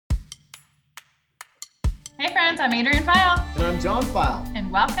Hey friends, I'm Adrienne File. And I'm John File.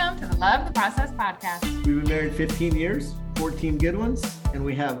 And welcome to the Love the Process podcast. We've been married 15 years, 14 good ones, and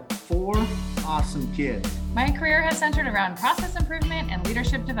we have 4 awesome kids. My career has centered around process improvement and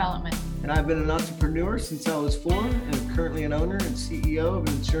leadership development. And I've been an entrepreneur since I was 4 and am currently an owner and CEO of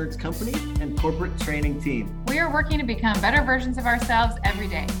an insurance company and corporate training team. We are working to become better versions of ourselves every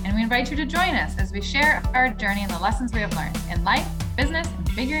day, and we invite you to join us as we share our journey and the lessons we have learned in life, business, and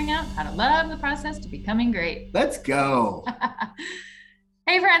figuring out how to love the process to becoming great. Let's go.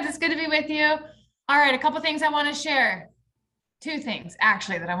 Hey friends, it's good to be with you. All right, a couple things I want to share. 2 things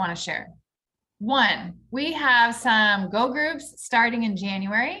actually that I want to share. 1, we have some Go groups starting in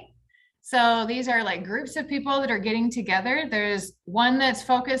January. So these are like groups of people that are getting together. There's one that's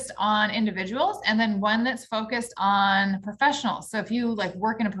focused on individuals and then one that's focused on professionals. So if you like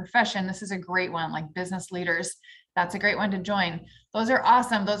work in a profession, this is a great one, like business leaders. That's a great one to join. Those are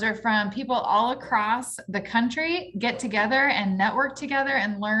awesome. Those are from people all across the country, get together and network together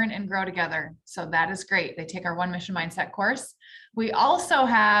and learn and grow together. So that is great. They take our One Mission Mindset course. We also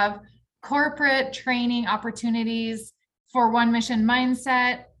have corporate training opportunities for One Mission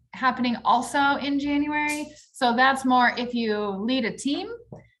Mindset happening also in January. So that's more if you lead a team,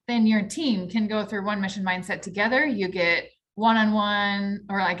 then your team can go through One Mission Mindset together. You get one-on-one,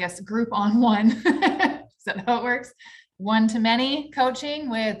 or I guess group on one. Is that how it works? One-to-many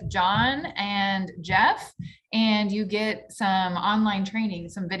coaching with John and Jeff, and you get some online training,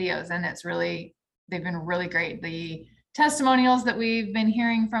 some videos, and they've been really great. The testimonials that we've been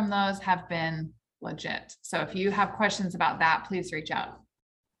hearing from those have been legit. So if you have questions about that, please reach out.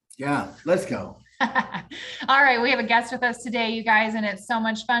 Yeah, let's go. All right, we have a guest with us today, you guys, and it's so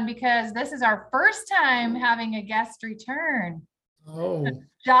much fun because this is our first time having a guest return. Oh,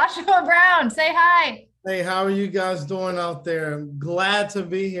 Joshua Brown, say hi. hey, how are you guys doing out there? I'm glad to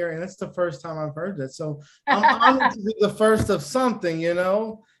be here, and it's the first time I've heard that, so I'm honored to be the first of something, you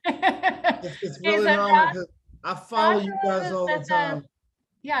know? It's really an honor because I follow you guys all the time.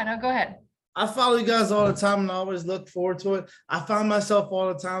 Yeah, no, go ahead. I follow you guys all the time and I always look forward to it. I find myself all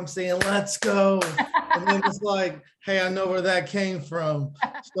the time saying, let's go. And then it's like, hey, I know where that came from.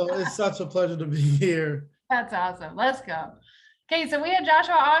 So it's such a pleasure to be here. That's awesome. Let's go. Okay, so we had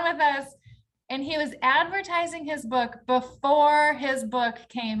Joshua on with us and he was advertising his book before his book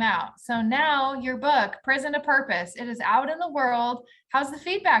came out. So now your book, Prison to Purpose, it is out in the world. How's the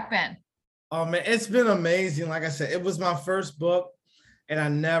feedback been? Oh man, it's been amazing. Like I said, it was my first book. And I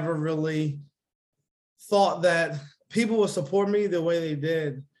never really thought that people would support me the way they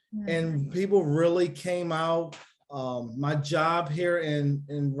did. Mm-hmm. And people really came out. My job here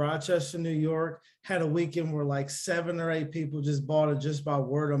in Rochester, New York, had a weekend where like 7 or 8 people just bought it just by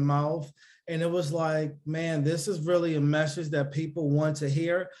word of mouth. And it was like, man, this is really a message that people want to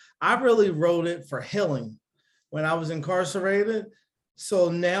hear. I really wrote it for healing when I was incarcerated. So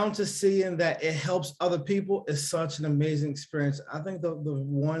now to seeing that it helps other people is such an amazing experience. I think the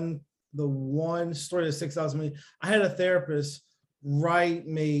one story that sticks out to me, I had a therapist write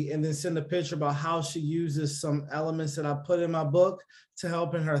me and then send a picture about how she uses some elements that I put in my book to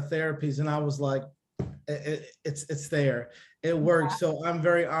help in her therapies. And I was like, it's there. It works. So I'm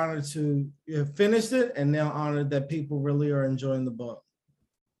very honored to have finished it and now honored that people really are enjoying the book.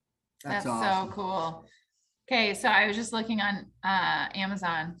 That's awesome. So cool. Okay, so I was just looking on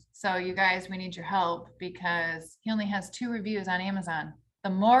Amazon. So you guys, we need your help because he only has 2 reviews on Amazon. The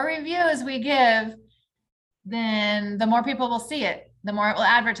more reviews we give, then the more people will see it, the more it will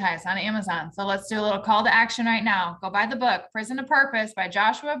advertise on Amazon. So let's do a little call to action right now. Go buy the book, Prison to Purpose by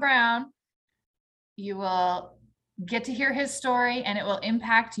Joshua Brown. You will get to hear his story and it will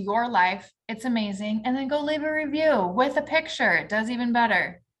impact your life. It's amazing. And then go leave a review with a picture. It does even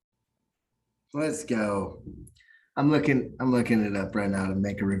better. Let's go. I'm looking it up right now to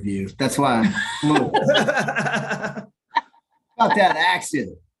make a review. That's why I'm about that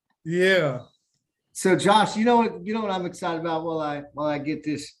action. Yeah. So Josh, you know what I'm excited about while I get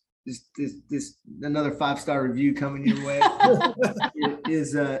this another 5-star review coming your way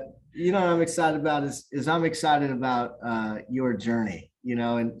is you know what I'm excited about is I'm excited about your journey, you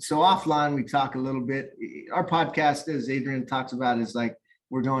know, and so offline we talk a little bit. Our podcast, as Adrienne talks about, is like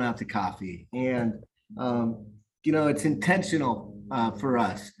we're going out to coffee, and you know, it's intentional for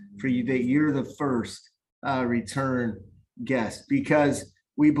us, for you, that you're the first return guest, because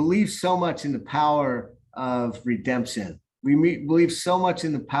we believe so much in the power of redemption. We believe so much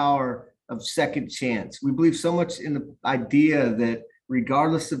in the power of second chance. We believe so much in the idea that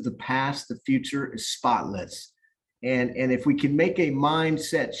regardless of the past, the future is spotless. And if we can make a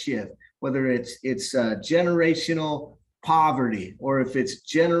mindset shift, whether it's generational poverty, or if it's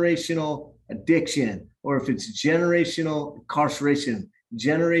generational addiction, or if it's generational incarceration,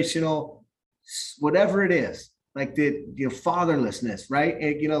 generational, whatever it is, like the fatherlessness, right?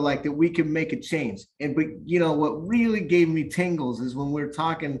 And, like that we can make a change. And, but, what really gave me tingles is when we were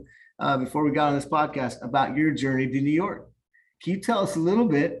talking before we got on this podcast about your journey to New York. Can you tell us a little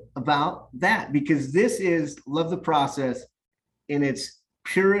bit about that? Because this is Love the Process in its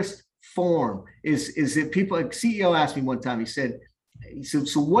purest form. Is it people, a CEO asked me one time, he said,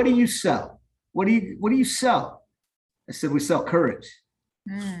 so what do you sell? What do you sell? I said, we sell courage.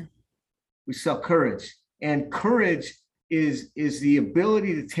 We sell courage. And courage is the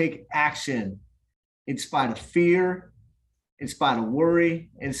ability to take action in spite of fear, in spite of worry,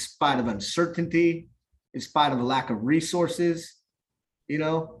 in spite of uncertainty, in spite of a lack of resources, in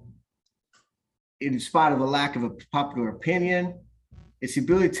spite of a lack of a popular opinion. It's the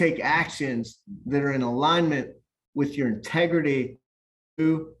ability to take actions that are in alignment with your integrity,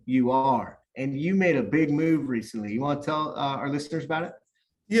 who you are. And you made a big move recently. You want to tell our listeners about it?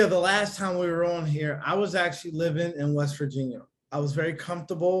 Yeah, the last time we were on here, I was actually living in West Virginia. I was very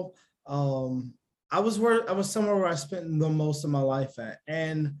comfortable. I was somewhere where I spent the most of my life at.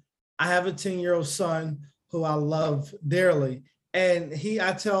 And I have a 10-year-old son who I love dearly. And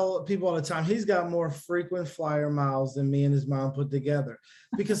I tell people all the time, he's got more frequent flyer miles than me and his mom put together,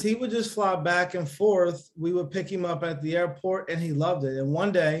 because he would just fly back and forth. We would pick him up at the airport and he loved it. And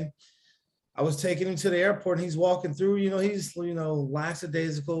one day I was taking him to the airport and he's walking through, he's,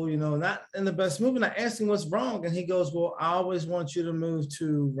 lackadaisical, not in the best mood. And I asked him what's wrong. And he goes, well, I always want you to move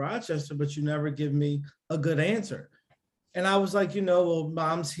to Rochester, but you never give me a good answer. And I was like, well,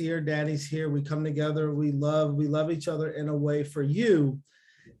 mom's here, daddy's here. We come together. We love each other in a way for you.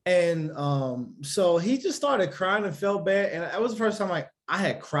 And so he just started crying and felt bad. And that was the first time I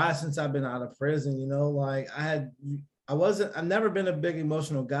had cried since I've been out of prison, I've never been a big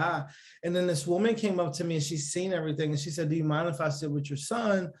emotional guy. And then this woman came up to me and she's seen everything. And she said, do you mind if I sit with your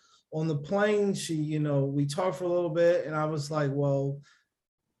son on the plane? She, we talked for a little bit. And I was like, well,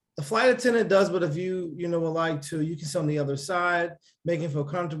 the flight attendant does, but if you, would like to, you can sit on the other side, make him feel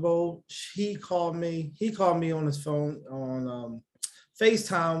comfortable. He called me on his phone on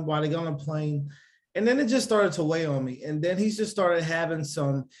FaceTime while they got on the plane. And then it just started to weigh on me. And then he just started having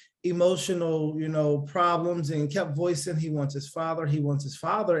some emotional, problems, and kept voicing he wants his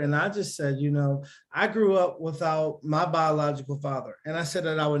father. And I just said, I grew up without my biological father. And I said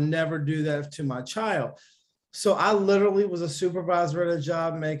that I would never do that to my child. So I literally was a supervisor at a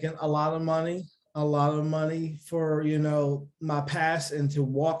job making a lot of money for, my past, and to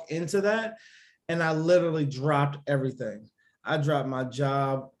walk into that. And I literally dropped everything. I dropped my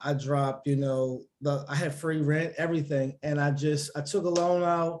job. I dropped, I had free rent, everything. And I took a loan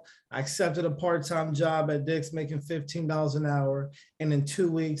out. I accepted a part-time job at Dick's making $15 an hour. And in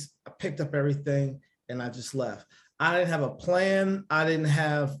 2 weeks, I picked up everything and I just left. I didn't have a plan. I didn't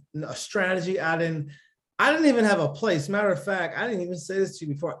have a strategy. I didn't even have a place. Matter of fact, I didn't even say this to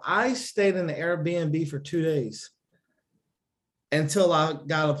you before. I stayed in the Airbnb for 2 days until I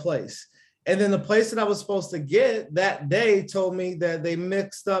got a place. And then the place that I was supposed to get that day told me that they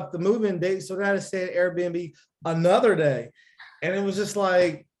mixed up the move-in date. So I had to stay at Airbnb another day. And it was just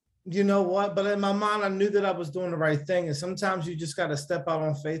like, you know what? But in my mind, I knew that I was doing the right thing. And sometimes you just got to step out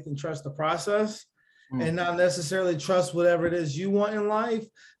on faith and trust the process and not necessarily trust whatever it is you want in life,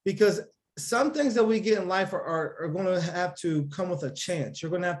 because some things that we get in life are going to have to come with a chance. You're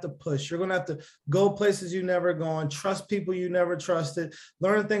going to have to push. You're going to have to go places you never gone, trust people you never trusted,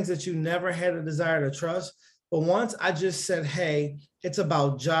 learn things that you never had a desire to trust. But once I just said, hey, it's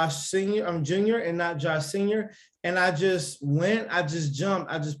about Josh Jr. and not Josh Sr. And I just went, I just jumped,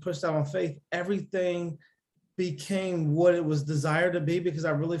 I just pushed out on faith. Everything became what it was desired to be, because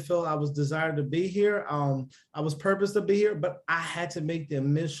I really feel I was desired to be here. I was purposed to be here, but I had to make the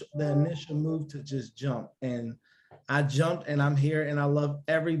initial move to just jump. And I jumped and I'm here and I love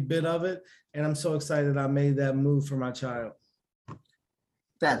every bit of it. And I'm so excited I made that move for my child.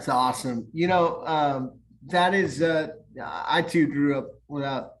 That's awesome. That is, I too grew up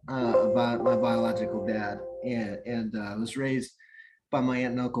without my biological dad, and was raised by my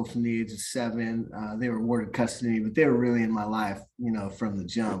aunt and uncle from the age of 7. They were awarded custody, but they were really in my life, from the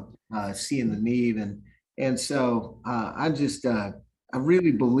jump, seeing the need. And so I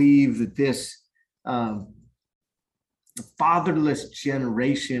really believe that this fatherless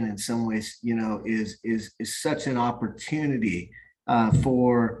generation in some ways, is such an opportunity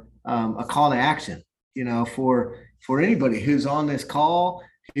for a call to action, for anybody who's on this call,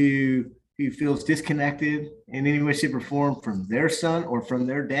 who feels disconnected in any way, shape, or form from their son or from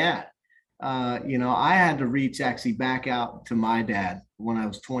their dad. I had to reach actually back out to my dad when I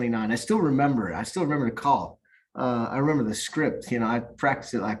was 29. I still remember it. I still remember the call. I remember the script. I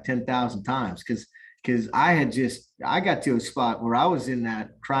practiced it like 10,000 times because I got to a spot where I was in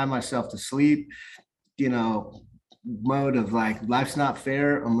that cry myself to sleep, mode of like, life's not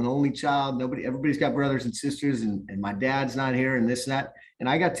fair. I'm an only child. Everybody's got brothers and sisters, and my dad's not here, and this and that. And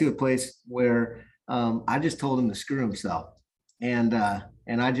I got to a place where I just told him to screw himself. And I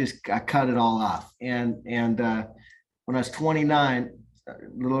cut it all off. And when I was 29, a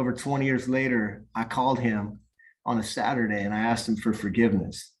little over 20 years later, I called him on a Saturday and I asked him for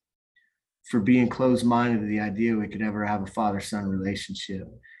forgiveness for being closed-minded to the idea we could ever have a father-son relationship.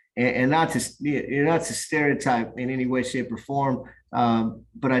 And not to stereotype in any way, shape, or form,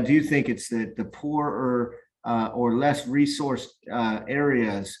 but I do think it's the poorer or less resourced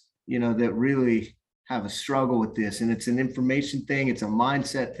areas, that really have a struggle with this. And it's an information thing, it's a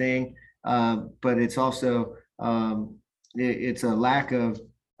mindset thing, but it's also it's a lack of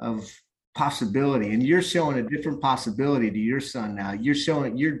possibility. And you're showing a different possibility to your son now.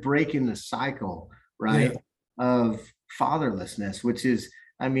 You're breaking the cycle, right, of fatherlessness, which is,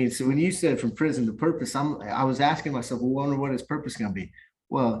 so when you said from prison to purpose, I was asking myself, well, I wonder what his purpose going to be.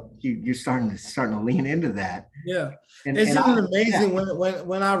 Well, you're starting to lean into that. Yeah, isn't it amazing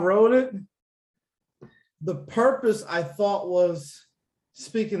when I wrote it? The purpose I thought was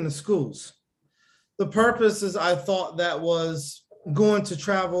speaking to schools. The purpose is I thought that was going to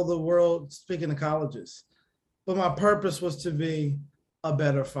travel the world speaking to colleges. But my purpose was to be a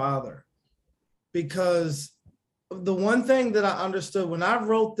better father. Because the one thing that I understood when I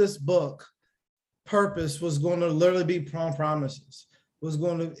wrote this book, purpose was going to literally be promises, was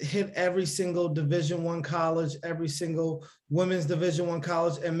going to hit every single Division I college, every single women's Division I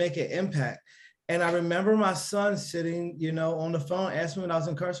college, and make an impact. And I remember my son sitting, on the phone, asking me when I was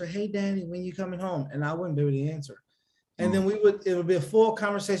incarcerated, hey, Danny, when you coming home? And I wouldn't be able to answer. And then it would be a full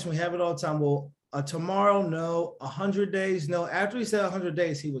conversation. We have it all the time. Well, tomorrow, no, 100 days, no. After he said 100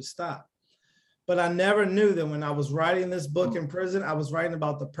 days, he would stop. But I never knew that when I was writing this book in prison, I was writing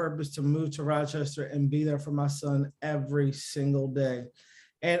about the purpose to move to Rochester and be there for my son every single day.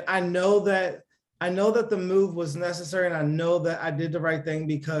 And I know that the move was necessary, and I know that I did the right thing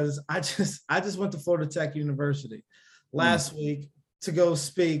because I just went to Florida Tech University last week to go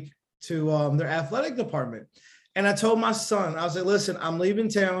speak to their athletic department. And I told my son, I was like, listen, I'm leaving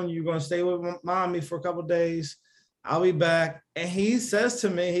town. You're going to stay with mommy for a couple of days. I'll be back. And he says to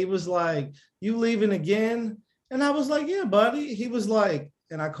me, he was like, you leaving again? And I was like, yeah, buddy. He was like,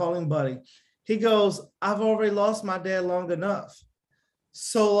 and I call him buddy. He goes, I've already lost my dad long enough.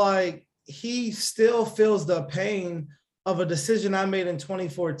 So like, he still feels the pain of a decision I made in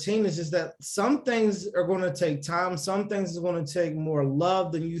 2014. It's just that some things are going to take time. Some things are going to take more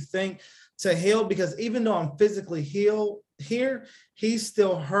love than you think to heal, because even though I'm physically healed here, he's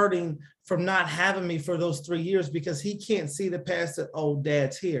still hurting from not having me for those 3 years because he can't see the past that, oh,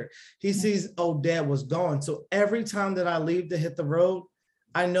 dad's here. He sees, oh, dad was gone. So every time that I leave to hit the road,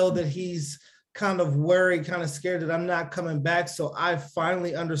 I know that he's kind of worried, kind of scared that I'm not coming back. So I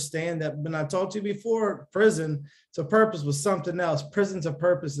finally understand that when I talked to you before, prison to purpose was something else. Prison to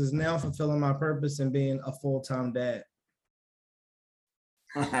purpose is now fulfilling my purpose and being a full-time dad.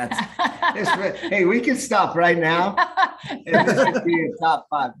 Hey, we can stop right now. And this could be a top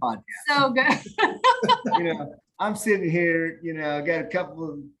 5 podcast. So good. I'm sitting here, got a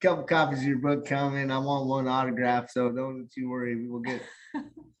couple copies of your book coming. I want one autograph, so don't you worry. We'll get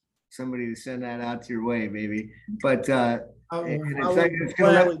somebody to send that out to your way, baby. But it's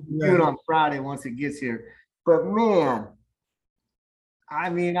gonna let me do it on Friday once it gets here. But man,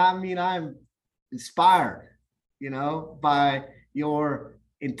 I'm inspired, by your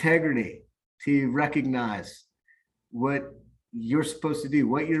integrity to recognize what you're supposed to do,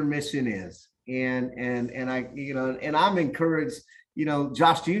 what your mission is. And I'm encouraged,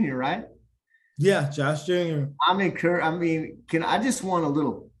 Josh Jr., right? Yeah, Josh Jr. I'm encouraged. I just want a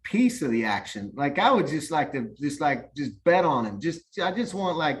little piece of the action. Like I would just like to just bet on him. I just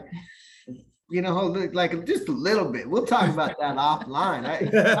want like just a little bit. We'll talk about that offline.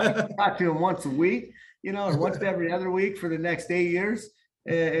 I talk to him once a week, or once every other week for the next 8 years.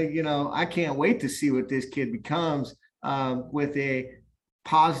 I can't wait to see what this kid becomes with a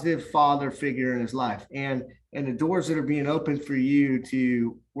positive father figure in his life, and the doors that are being opened for you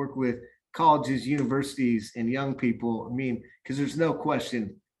to work with colleges, universities, and young people. Because there's no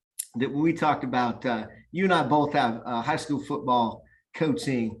question that when we talked about, you and I both have high school football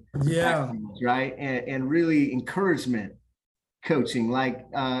coaching, right, and really encouragement coaching,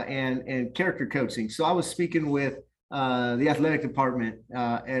 and character coaching. So I was speaking with the athletic department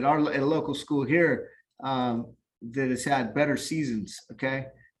at a local school here that has had better seasons. Okay.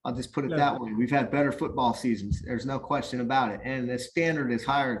 I'll just put it that way. We've had better football seasons. There's no question about it. And the standard is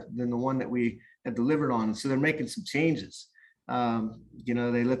higher than the one that we have delivered on. So they're making some changes.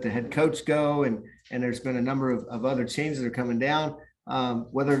 They let the head coach go, and there's been a number of other changes that are coming down.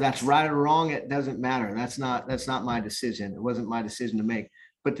 Whether that's right or wrong, it doesn't matter. That's not my decision. It wasn't my decision to make.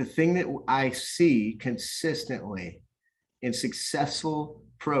 But the thing that I see consistently in successful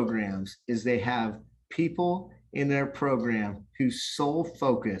programs is they have people in their program whose sole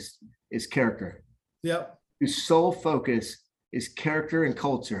focus is character. Yep. Whose sole focus is character and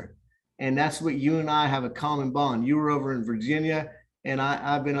culture. And that's what you and I have a common bond. You were over in Virginia, and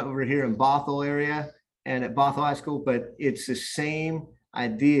I've been over here in Bothell area and at Bothell High School, but it's the same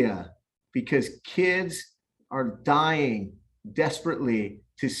idea, because kids are dying desperately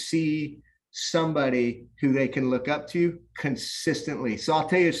to see somebody who they can look up to consistently. So I'll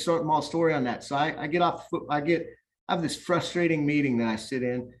tell you a small story on that. So I have this frustrating meeting that I sit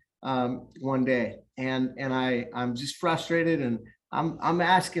in one day, and I'm just frustrated, and I'm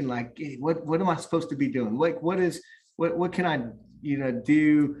asking, like, hey, what am I supposed to be doing? Like, what can I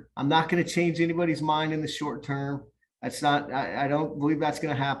do? I'm not going to change anybody's mind in the short term. That's not, I don't believe that's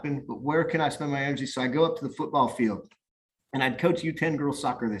going to happen, but where can I spend my energy? So I go up to the football field, and I'd coach U10 girls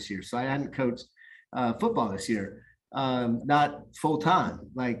soccer this year. So I hadn't coached football this year, not full time,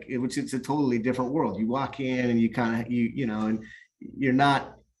 which it's a totally different world. You walk in and you kind of, and you're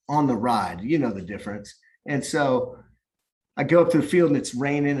not on the ride, the difference. And so I go up to the field, and it's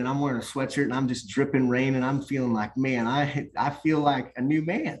raining, and I'm wearing a sweatshirt, and I'm just dripping rain, and I'm feeling like, man, I feel like a new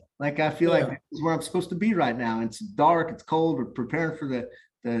man. Like, I feel like this is where I'm supposed to be right now. And it's dark, it's cold. We're preparing for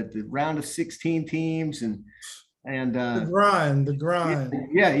the round of 16 teams, and the grind. The grind,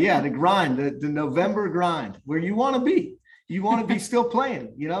 the November grind, where you want to be. You want to be still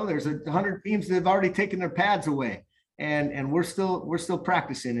playing. There's 100 teams that have already taken their pads away, and we're still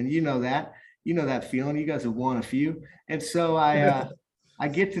practicing, and that feeling. You guys have won a few. And so I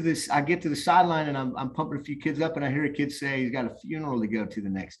get to the sideline, and I'm pumping a few kids up, and I hear a kid say he's got a funeral to go to the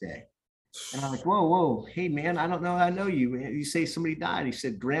next day. And I'm like, whoa, hey man, I don't know. I know you. You say somebody died. He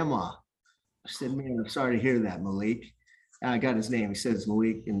said, Grandma. I said, man, I'm sorry to hear that, Malik. And I got his name. He says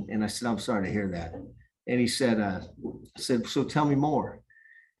Malik. And I said, I'm sorry to hear that. And he said, so tell me more.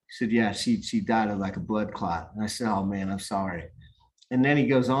 He said, yeah, she died of like a blood clot. And I said, oh man, I'm sorry. And then he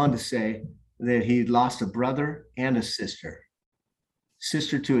goes on to say that he'd lost a brother and a sister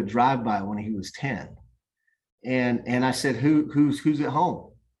to a drive-by when he was 10. And I said, who's at home?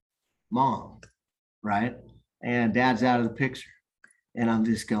 Mom, right? And dad's out of the picture. And I'm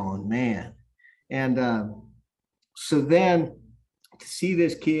just going, man. And so then to see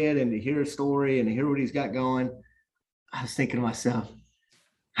this kid and to hear a story and to hear what he's got going, I was thinking to myself,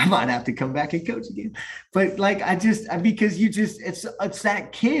 I might have to come back and coach again. But because it's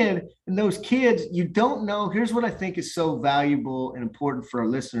that kid, and those kids, you don't know. Here's what I think is so valuable and important for our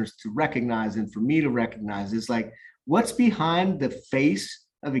listeners to recognize, and for me to recognize, is like, what's behind the face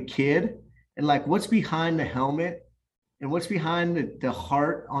of a kid, and like what's behind the helmet, and what's behind the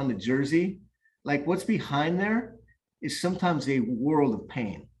heart on the jersey. Like, what's behind there is sometimes a world of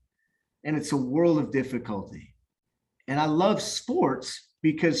pain, and it's a world of difficulty. And I love sports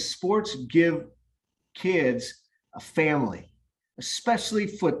because sports give kids a family, especially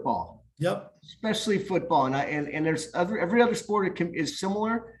football. Yep. Especially football. And there's every other sport is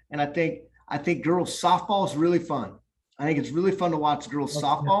similar. And I think girls softball is really fun. I think it's really fun to watch girls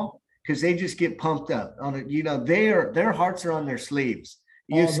softball, because they just get pumped up on it. Their hearts are on their sleeves.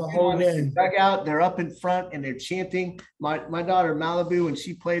 You see them in the dugout, they're up in front and they're chanting. My daughter Malibu, when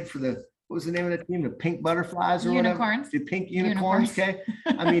she played for what was the name of the team? The Pink Butterflies or Unicorns. Whatever? The Pink Unicorns. Okay.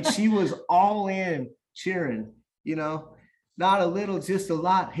 I mean, she was all in cheering, not a little, just a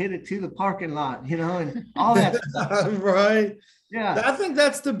lot, hit it to the parking lot, and all that stuff. Right. Yeah. I think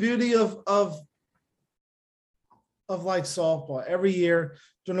that's the beauty of like softball. Every year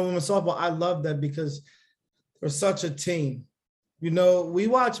during the women's softball, I love that because they're such a team. We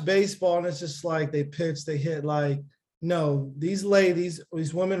watch baseball and it's just like they pitch, they hit. Like, no, these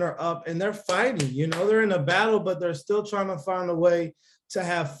women are up and they're fighting. They're in a battle, but they're still trying to find a way to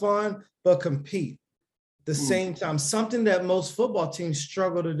have fun but compete at the same time. Something that most football teams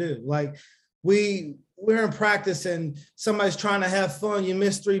struggle to do. Like, we're in practice and somebody's trying to have fun. You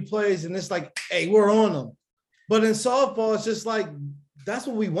miss 3 plays and it's like, hey, we're on them. But in softball, it's just like, that's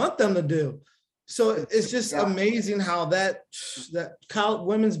what we want them to do. So it's just amazing how that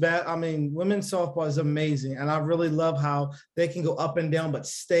women's softball is amazing. And I really love how they can go up and down, but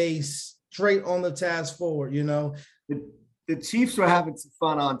stay straight on the task forward. the Chiefs were having some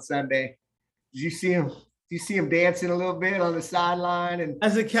fun on Sunday. Did you see him? You see him dancing a little bit on the sideline, and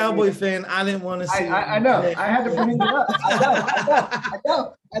as a Cowboy fan, I didn't want to see. I know. I had to bring it up. I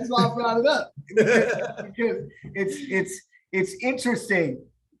know. That's why I brought it up because it's interesting,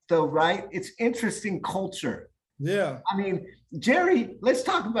 though, right? It's interesting culture. Yeah. I mean, Jerry, let's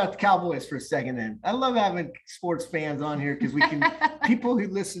talk about the Cowboys for a second. Then I love having sports fans on here because we can. People who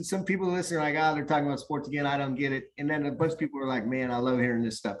listen, some people who listen are like, "Oh, they're talking about sports again. I don't get it." And then a bunch of people are like, "Man, I love hearing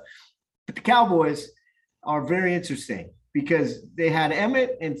this stuff." But the Cowboys are very interesting because they had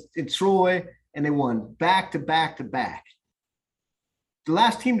Emmett and Troy, and they won back to back to back. The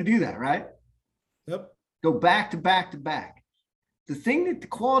last team to do that, right? Yep. Go back to back to back. The thing that the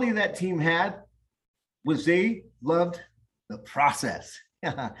quality of that team had was they loved the process.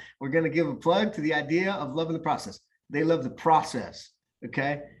 We're going to give a plug to the idea of loving the process. They love the process.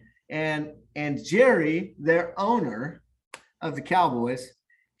 Okay. And Jerry, their owner of the Cowboys,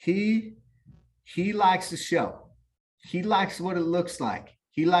 he likes the show. He likes what it looks like.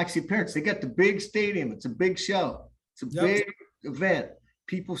 He likes the appearance. They got the big stadium. It's a big show. It's a big event.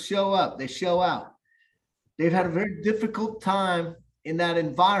 People show up. They show out. They've had a very difficult time in that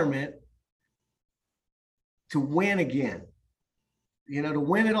environment to win again, to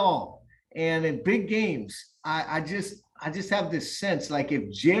win it all. And in big games, I just have this sense like if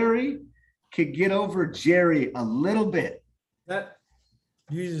Jerry could get over Jerry a little bit. That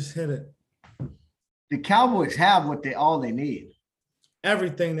you just hit it. The Cowboys have all they need.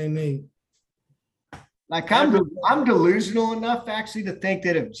 Everything they need. Like I'm delusional enough actually to think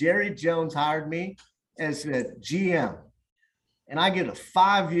that if Jerry Jones hired me as a GM and I get a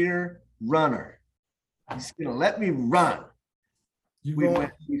 5-year runner, he's going to let me run. We win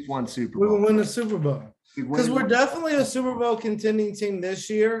at least one Super Bowl. We will win the Super Bowl. Because we're definitely a Super Bowl contending team this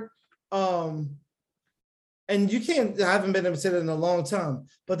year. And you can't, I haven't been able to say that in a long time.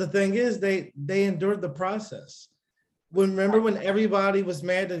 But the thing is, they endured the process. Remember when everybody was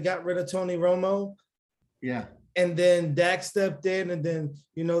mad that got rid of Tony Romo? Yeah. And then Dak stepped in, and then,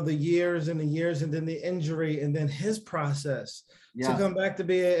 the years and the years, and then the injury, and then his process to come back to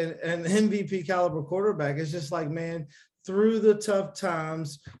be an MVP caliber quarterback. It's just like, man, through the tough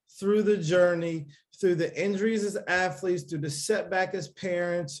times, through the journey, through the injuries as athletes, through the setback as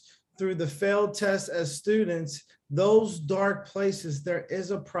parents, through the failed tests as students, those dark places, there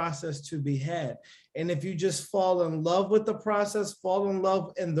is a process to be had. And if you just fall in love with the process, fall in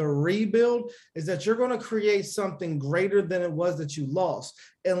love in the rebuild, is that you're going to create something greater than it was that you lost.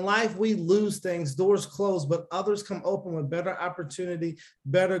 In life, we lose things, doors close, but others come open with better opportunity,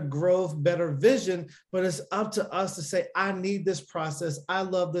 better growth, better vision. But it's up to us to say, I need this process. I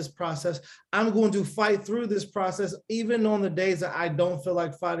love this process. I'm going to fight through this process, even on the days that I don't feel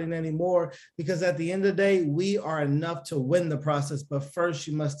like fighting anymore, because at the end of the day, we are enough to win the process. But first,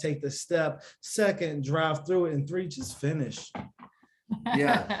 you must take the step. Second, drive through it. And 3, just finish.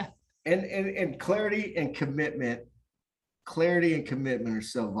 Yeah. And clarity and commitment. Clarity and commitment are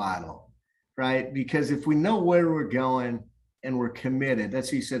so vital, right? Because if we know where we're going and we're committed, that's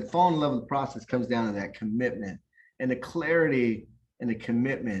what you said, fall in love with the process comes down to that commitment and the clarity and the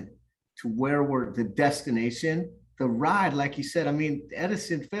commitment to where we're the destination, the ride. Like you said, I mean,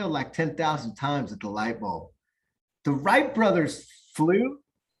 Edison failed like 10,000 times at the light bulb. The Wright brothers flew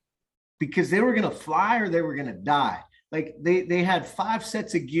because they were going to fly or they were going to die. Like they had 5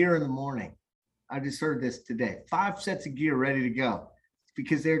 sets of gear in the morning. I just heard this today. 5 sets of gear ready to go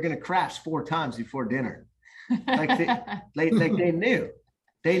because they're going to crash 4 times before dinner. Like they knew,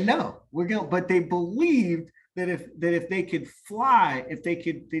 they know we're going, but they believed that if they could fly, if they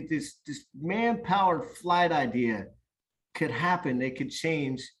could, this man-powered flight idea could happen, they could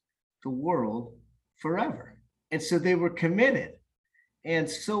change the world forever. And so they were committed. And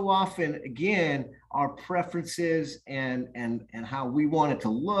so often, again, our preferences and how we want it to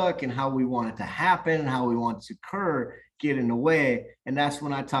look and how we want it to happen and how we want it to occur get in the way. And that's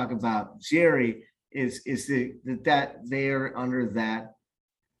when I talk about Jerry is that they're under that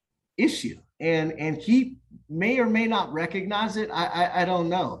issue. And he may or may not recognize it. I don't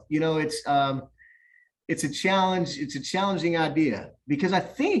know. It's a challenge. It's a challenging idea because I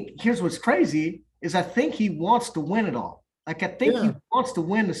think here's what's crazy is I think he wants to win it all. Like, I think he wants to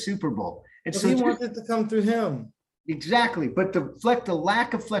win the Super Bowl. And so he wants it to come through him. Exactly. But the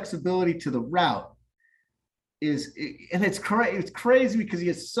lack of flexibility to the route it's crazy because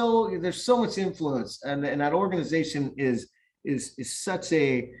there's so much influence and that organization is such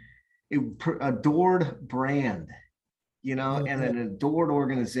a adored brand, and an adored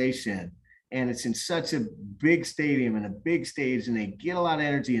organization. And it's in such a big stadium and a big stage and they get a lot of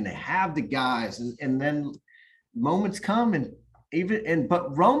energy and they have the guys and then moments come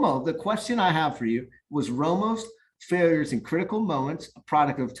but Romo, the question I have for you, was Romo's failures in critical moments a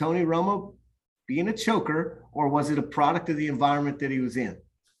product of Tony Romo being a choker, or was it a product of the environment that he was in?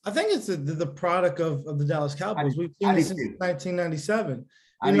 I think it's the product of the Dallas Cowboys. We've seen it since 1997.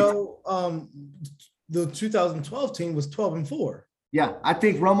 The 2012 team was 12-4. Yeah, I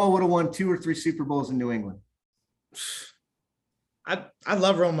think Romo would have won 2 or 3 Super Bowls in New England. I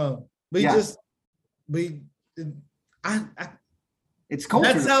love Romo. It's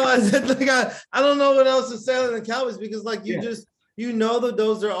culture. That's how I said. Like I don't know what else to say than the Cowboys, because like that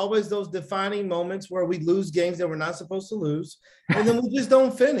those are always those defining moments where we lose games that we're not supposed to lose, and then we just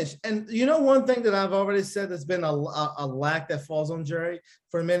don't finish. And one thing that I've already said that's been a lack that falls on Jerry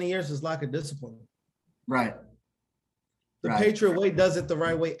for many years is lack of discipline. Right. The Patriot way does it the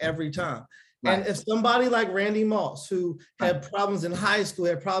right way every time. Right. And if somebody like Randy Moss, who had problems in high school,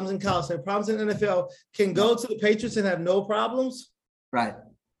 had problems in college, had problems in NFL, can go to the Patriots and have no problems, right?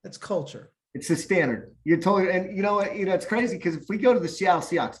 That's culture. It's the standard. You're totally, and it's crazy because if we go to the Seattle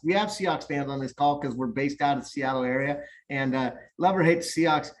Seahawks, we have Seahawks fans on this call because we're based out of the Seattle area, and love or hate the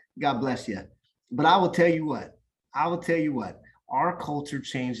Seahawks, God bless you. But I will tell you what, our culture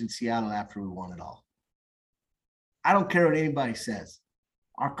changed in Seattle after we won it all. I don't care what anybody says.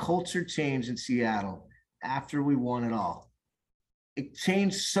 Our culture changed in Seattle after we won it all. It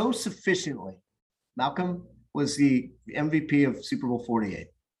changed so sufficiently. Malcolm was the MVP of Super Bowl 48.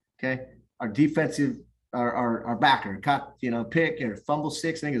 Okay. Our defensive, our backer caught, pick or fumble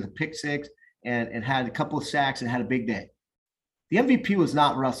 6. I think it was a pick 6 and had a couple of sacks and had a big day. The MVP was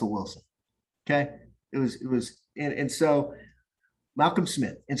not Russell Wilson. Okay. It was, and so Malcolm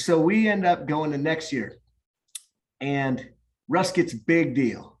Smith. And so we end up going to next year, and Russ gets a big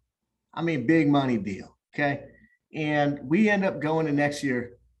deal. I mean, big money deal. Okay. And we end up going to next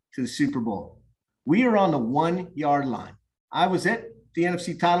year to the Super Bowl. We are on the 1-yard line. I was at the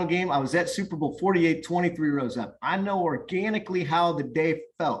NFC title game. I was at Super Bowl 48, 23 rows up. I know organically how the day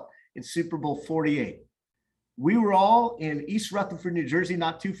felt in Super Bowl 48. We were all in East Rutherford, New Jersey,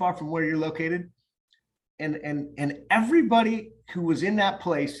 not too far from where you're located. And everybody who was in that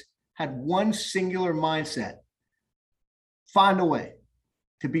place had one singular mindset: find a way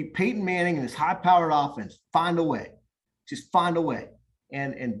to beat Peyton Manning and his high-powered offense. Find a way. Just find a way.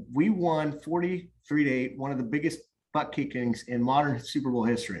 And we won 43-8, one of the biggest butt kickings in modern Super Bowl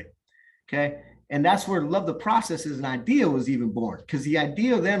history. Okay. And that's where Love the Process as an idea was even born, because the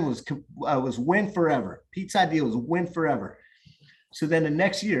idea then was win forever. Pete's idea was win forever. So then the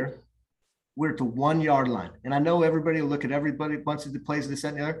next year, we're at the 1-yard line. And I know everybody will look at everybody, bunch of the plays, this,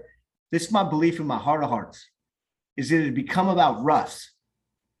 that, and the other. This is my belief in my heart of hearts, is that it had become about Russ.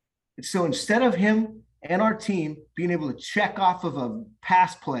 And so instead of him and our team being able to check off of a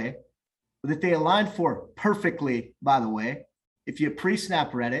pass play that they aligned for perfectly, by the way, if you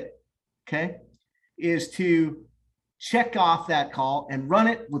pre-snap read it, okay, is to check off that call and run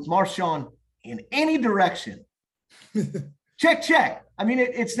it with Marshawn in any direction. Check. I mean,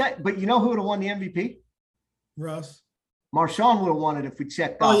 it's not, but you know who would have won the MVP? Russ. Marshawn would have won it if we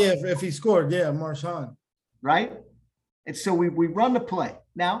checked off. Oh, yeah, if he scored, yeah, Marshawn. Right? And so we run the play.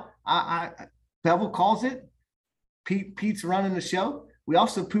 Now, Bevel calls it. Pete's running the show. We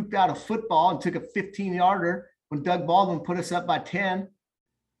also pooped out a football and took a 15-yarder when Doug Baldwin put us up by 10.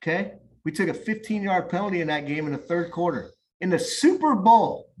 Okay. We took a 15-yard penalty in that game in the third quarter. In the Super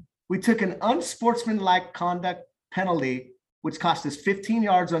Bowl, we took an unsportsmanlike conduct penalty, which cost us 15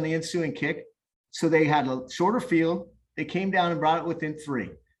 yards on the ensuing kick. So they had a shorter field. They came down and brought it within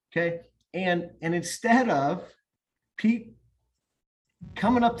 3. Okay. And instead of Pete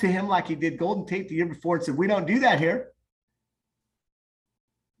coming up to him like he did Golden Tate the year before and said, "We don't do that here,"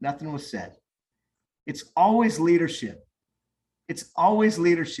 nothing was said. It's always leadership. It's always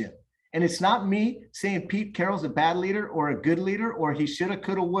leadership. And it's not me saying Pete Carroll's a bad leader or a good leader or he shoulda,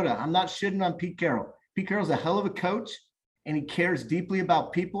 coulda, woulda. I'm not shitting on Pete Carroll. Pete Carroll's a hell of a coach, and he cares deeply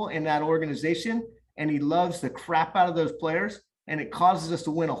about people in that organization, and he loves the crap out of those players, and it causes us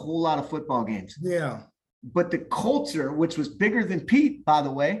to win a whole lot of football games. Yeah. But the culture, which was bigger than Pete, by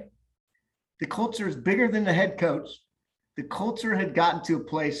the way, the culture is bigger than the head coach. The culture had gotten to a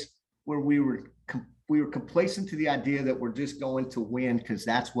place where we were complacent to the idea that we're just going to win because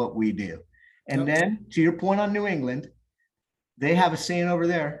that's what we do. And then, to your point on New England, they have a saying over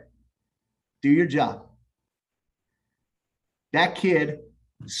there: do your job. That kid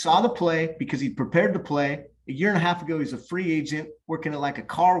saw the play because he prepared to play. A year and a half ago, he's a free agent working at like a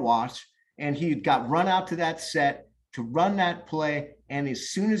car wash, and he got run out to that set to run that play. And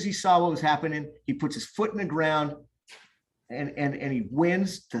as soon as he saw what was happening, he puts his foot in the ground and he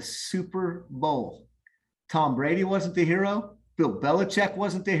wins the Super Bowl. Tom Brady wasn't the hero. Bill Belichick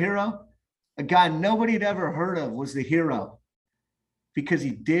wasn't the hero. A guy nobody had ever heard of was the hero because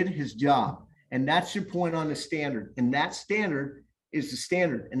he did his job. And that's your point on the standard. And that standard is the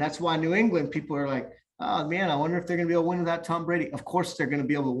standard. And that's why New England people are like, oh man, I wonder if they're going to be able to win without Tom Brady. Of course, they're going to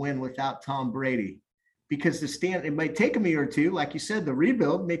be able to win without Tom Brady because the standard, it might take them a year or two. Like you said, the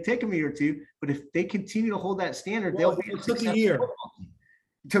rebuild may take them a year or two, but if they continue to hold that standard, they'll be it took a year.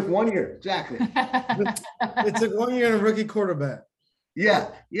 It took 1 year. Exactly. It took 1 year and a rookie quarterback. Yeah.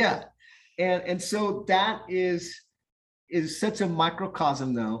 Yeah. And so that is such a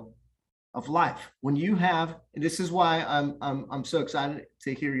microcosm though of life. When you have, and this is why I'm so excited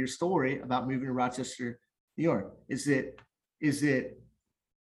to hear your story about moving to Rochester, New York, is that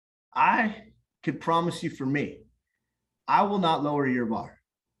I could promise you for me, I will not lower your bar,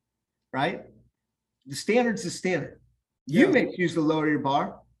 right? The standard's the standard. You may choose to lower your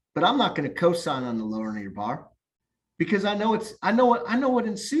bar, but I'm not going to co-sign on the lowering of your bar because I know what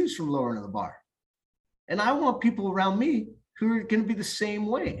ensues from lowering of the bar. And I want people around me who are going to be the same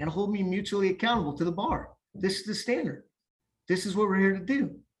way and hold me mutually accountable to the bar. This is the standard. This is what we're here to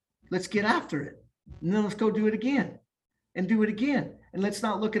do. Let's get after it. And then let's go do it again and do it again. And let's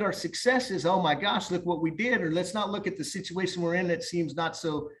not look at our successes. Oh my gosh, look what we did. Or let's not look at the situation we're in that seems not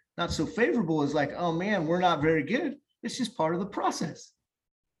so favorable as like, oh man, we're not very good. It's just part of the process.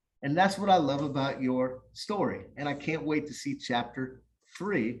 And that's what I love about your story. And I can't wait to see chapter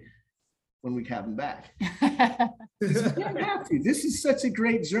 3 when we have him back. You don't have to. This is such a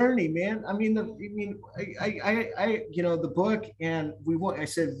great journey, man. I mean, the book, and I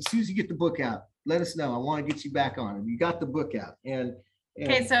said, as soon as you get the book out, let us know. I want to get you back on. You got the book out.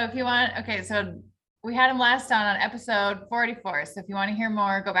 Okay, so if you want, so we had him last on episode 44. So if you want to hear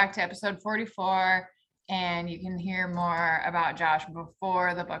more, go back to episode 44 and you can hear more about Josh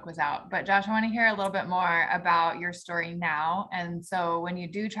before the book was out. But Josh, I want to hear a little bit more about your story now. And so when you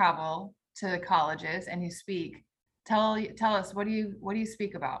do travel to the colleges and you speak, tell us, what do you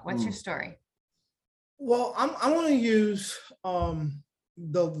speak about? What's your story? Well, I want to use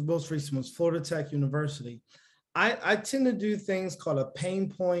the most recent ones, Florida Tech University. I tend to do things called a pain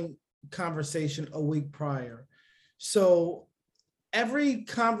point conversation a week prior. So every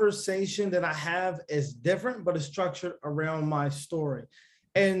conversation that I have is different, but it's structured around my story.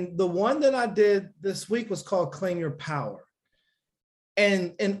 And the one that I did this week was called Claim Your Power.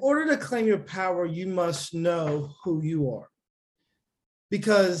 And in order to claim your power, you must know who you are.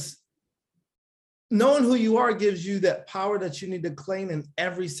 Because knowing who you are gives you that power that you need to claim in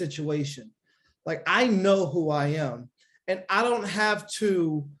every situation. Like, I know who I am, and I don't have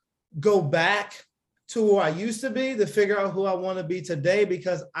to go back to who I used to be to figure out who I want to be today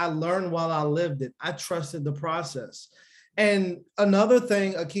because I learned while I lived it. I trusted the process. And another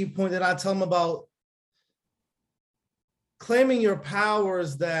thing, a key point that I tell them about claiming your power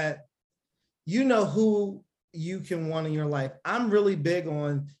is that you know who you can want in your life. I'm really big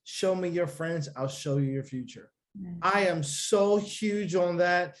on show me your friends, I'll show you your future. I am so huge on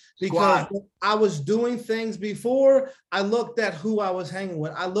that because I was doing things before. I looked at who I was hanging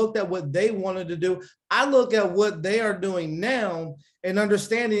with. I looked at what they wanted to do. I look at what they are doing now and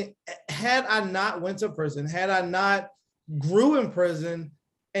understanding, had I not went to prison, had I not grew in prison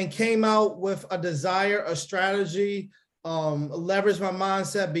and came out with a desire, a strategy, leverage my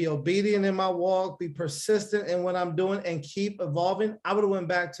mindset, be obedient in my walk, be persistent in what I'm doing, and keep evolving, I would have went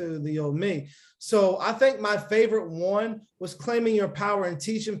back to the old me. So I think my favorite one was claiming your power and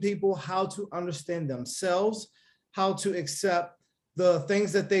teaching people how to understand themselves, how to accept the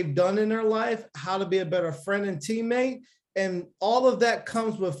things that they've done in their life, how to be a better friend and teammate. And all of that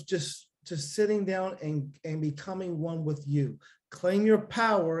comes with just sitting down and becoming one with you. Claim your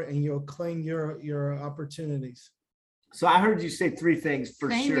power and you'll claim your opportunities. So I heard you say 3 things for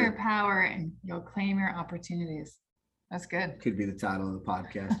claim sure. Claim your power and you'll claim your opportunities. That's good. Could be the title of the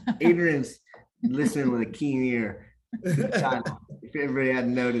podcast. Adrian's listening with a keen ear to the title. If everybody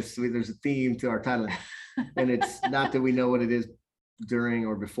hadn't noticed, there's a theme to our title. And it's not that we know what it is during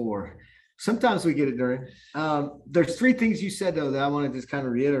or before. Sometimes we get it during. There's 3 things you said, though, that I want to just kind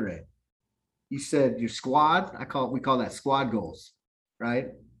of reiterate. You said your squad. We call that squad goals, right?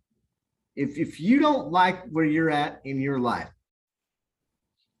 If you don't like where you're at in your life,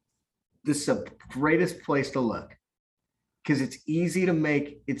 this is the greatest place to look because it's easy to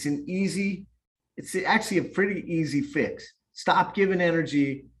make. It's actually a pretty easy fix. Stop giving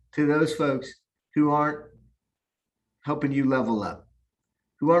energy to those folks who aren't helping you level up,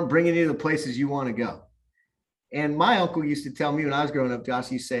 who aren't bringing you to the places you want to go. And my uncle used to tell me when I was growing up, Josh,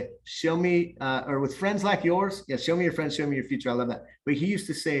 he used to say, show me, or with friends like yours, show me your friends, show me your future. I love that. But he used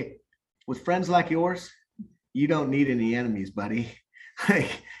to say, with friends like yours, you don't need any enemies, buddy.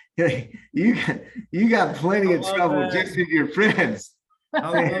 Like, you got plenty of trouble just with your friends. I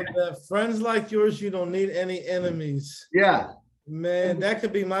love that. Friends like yours, you don't need any enemies. Yeah. Man, that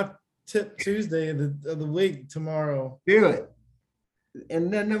could be my tip Tuesday of the week tomorrow. Do it.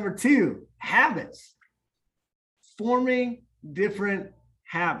 And then number 2, habits. Forming different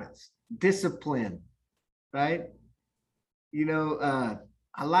habits, discipline, right? You know,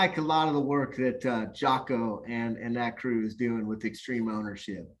 I like a lot of the work that Jocko and that crew is doing with extreme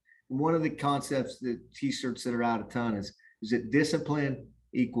ownership. And one of the concepts, the t-shirts that are out a ton is that discipline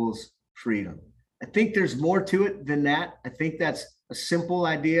equals freedom. I think there's more to it than that. I think that's a simple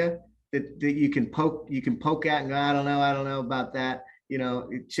idea that you can poke at and go, I don't know about that, you know,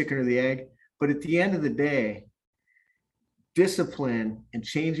 chicken or the egg. But at the end of the day, discipline and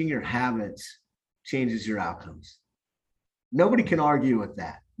changing your habits changes your outcomes. Nobody can argue with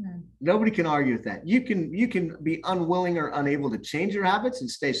that. Nobody can argue with that. You can be unwilling or unable to change your habits and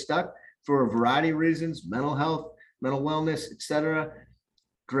stay stuck for a variety of reasons, mental health, mental wellness, etc.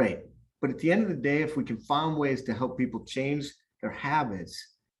 Great. But at the end of the day, if we can find ways to help people change their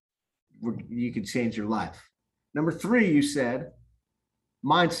habits, you can change your life. Number 3, you said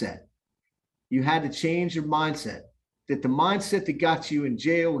mindset. You had to change your mindset, that the mindset that got you in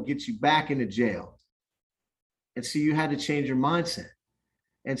jail will get you back into jail. And so you had to change your mindset.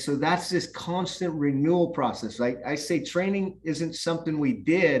 And so that's this constant renewal process. Like I say, training isn't something we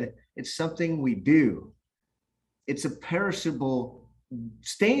did, it's something we do. It's a perishable,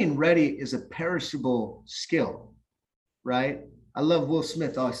 staying ready is a perishable skill, right? I love Will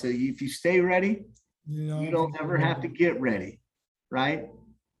Smith always say, if you stay ready, you don't ever have to get ready, right?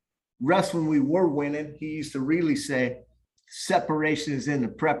 Russ, when we were winning, he used to really say, separation is in the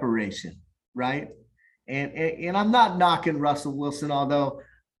preparation, right? And I'm not knocking Russell Wilson, although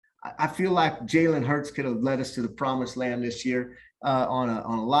I feel like Jalen Hurts could have led us to the promised land this year on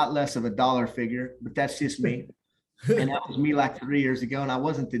a lot less of a dollar figure, but that's just me. And that was me like 3 years ago, and I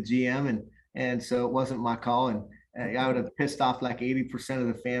wasn't the GM, and so it wasn't my call. And I would have pissed off like 80% of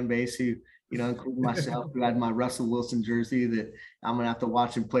the fan base who, you know, including myself, who had my Russell Wilson jersey that I'm gonna have to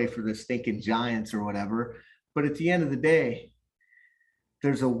watch him play for the stinking Giants or whatever. But at the end of the day,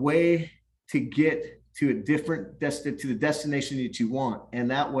 there's a way to get to a different to the destination that you want, and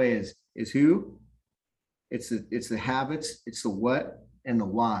that way is who? It's the habits, it's the what and the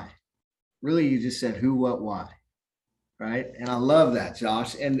why. Really, you just said who, what, why, right? And I love that,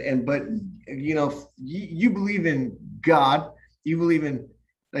 Josh. But you know, you believe in God, you believe in,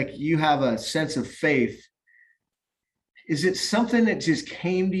 like, you have a sense of faith. Is it something that just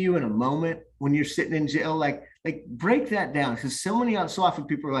came to you in a moment when you're sitting in jail? Like break that down, because so often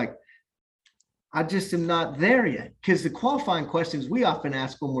people are like, I just am not there yet. Because the qualifying questions we often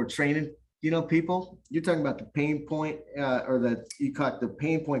ask when we're training, you know, people, you're talking about the pain point you caught the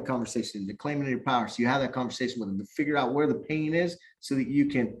pain point conversation, the claiming your power. So you have that conversation with them to figure out where the pain is so that you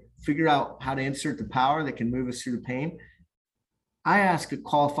can figure out how to insert the power that can move us through the pain. I ask a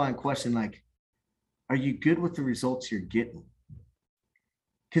qualifying question like, are you good with the results you're getting?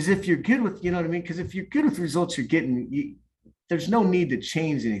 Because if you're good with, you know what I mean? Because if you're good with the results you're getting, there's no need to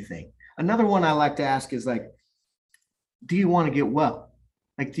change anything. Another one I like to ask is like, do you want to get well?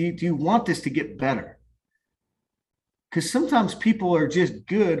 Like, do you want this to get better? Because sometimes people are just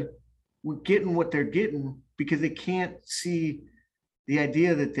good with getting what they're getting because they can't see the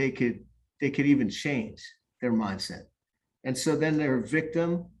idea that they could even change their mindset. And so then they're a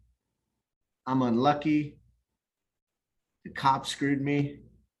victim. I'm unlucky. The cop screwed me.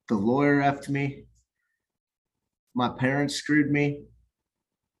 The lawyer effed me. My parents screwed me.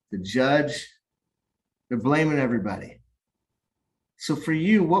 The judge, they're blaming everybody. So for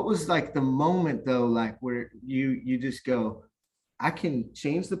you, what was like the moment though, like where you just go, I can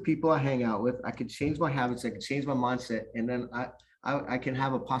change the people I hang out with, I can change my habits, I can change my mindset, and then I can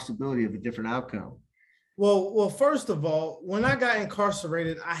have a possibility of a different outcome? Well, first of all, when I got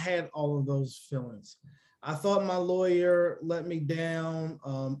incarcerated, I had all of those feelings. I thought my lawyer let me down.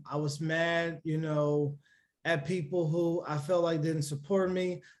 I was mad, you know, at people who I felt like didn't support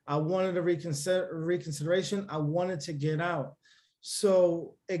me. I wanted a reconsideration. I wanted to get out.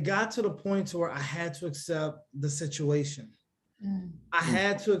 So it got to the point to where I had to accept the situation. I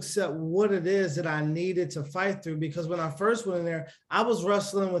had to accept what it is that I needed to fight through, because when I first went in there, I was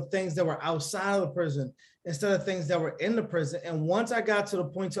wrestling with things that were outside of the prison instead of things that were in the prison. And once I got to the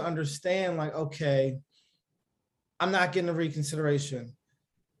point to understand, like, okay, I'm not getting a reconsideration.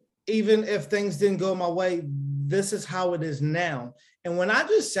 Even if things didn't go my way, this is how it is now. And when I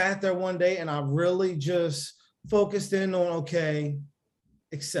just sat there one day and I really just focused in on, okay,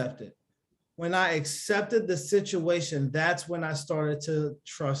 accept it. when I accepted the situation, that's when I started to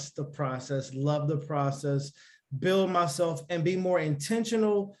trust the process, love the process, build myself, and be more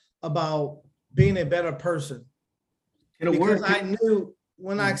intentional about being a better person. Because I knew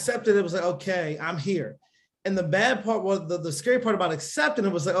when I accepted it was like, okay, I'm here. And the bad part was the scary part about accepting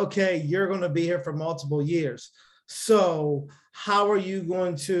it was like, okay, you're going to be here for multiple years. So how are you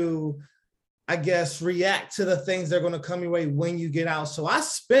going to, I guess, react to the things that are going to come your way when you get out? So I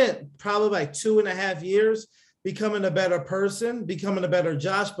spent probably like 2.5 years becoming a better person, becoming a better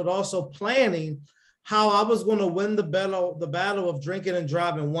Josh, but also planning how I was going to win the battle of drinking and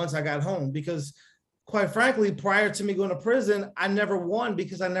driving once I got home. Because quite frankly, prior to me going to prison, I never won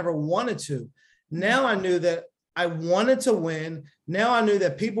because I never wanted to. Now I knew that I wanted to win. Now I knew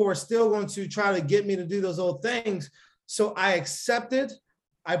that people were still going to try to get me to do those old things. So I accepted,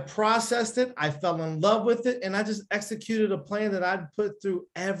 I processed it, I fell in love with it, and I just executed a plan that I'd put through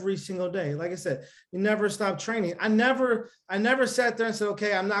every single day. Like I said, you never stop training. I never sat there and said,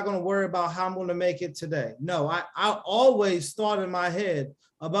 okay, I'm not going to worry about how I'm going to make it today. No, I always thought in my head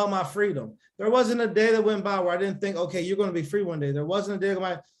about my freedom. There wasn't a day that went by where I didn't think, okay, you're going to be free one day. There wasn't a day that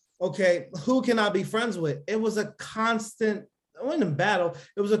went by, okay, who can I be friends with? It was a constant, I wasn't in battle.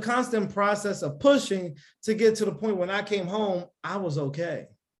 It was a constant process of pushing to get to the point when I came home, I was okay.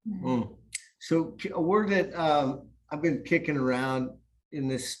 So a word that I've been kicking around in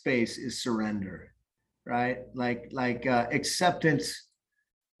this space is surrender, right? Like acceptance,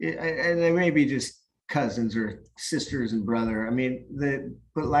 and they may be just cousins or sisters and brother. I mean,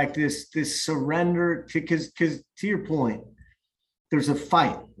 but like this surrender, because to your point, there's a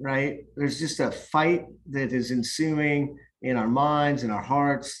fight, right? There's just a fight that is ensuing in our minds and our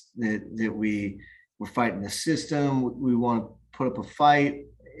hearts that we're fighting the system. We want to put up a fight,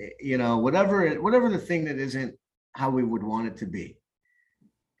 you know, whatever the thing that isn't how we would want it to be.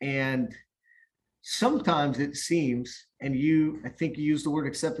 And sometimes it seems, and I think you use the word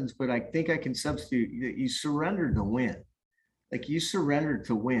acceptance, but I think I can substitute that you surrender to win. Like you surrender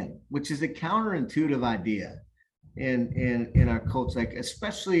to win, which is a counterintuitive idea in our culture, like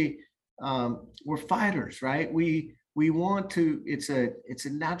especially we're fighters, right? We want to, it's a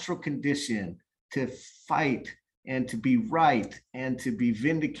natural condition to fight and to be right and to be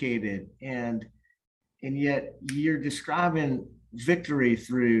vindicated, and yet you're describing victory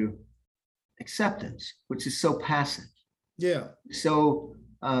through acceptance, which is so passive. Yeah. So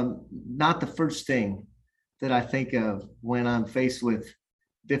not the first thing that I think of when I'm faced with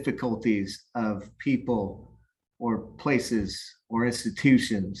difficulties of people or places or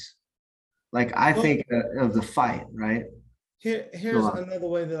institutions. Like I think of the fight, right? Here's another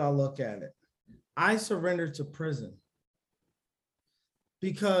way that I look at it. I surrendered to prison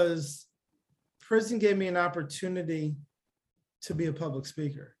because prison gave me an opportunity to be a public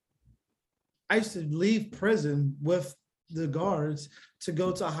speaker. I used to leave prison with the guards to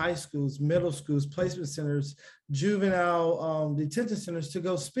go to high schools, middle schools, placement centers, juvenile detention centers to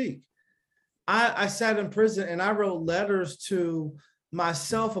go speak. I sat in prison and I wrote letters to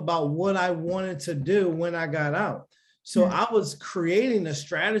myself about what I wanted to do when I got out. So I was creating a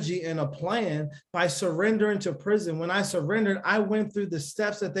strategy and a plan by surrendering to prison. When I surrendered, I went through the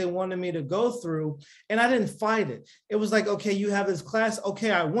steps that they wanted me to go through, and I didn't fight it. It was like, okay, you have this class. Okay,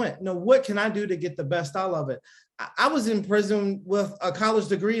 I went. Now, what can I do to get the best out of it? I was in prison with a college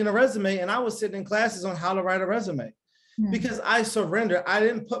degree and a resume, and I was sitting in classes on how to write a resume. Because I surrendered. I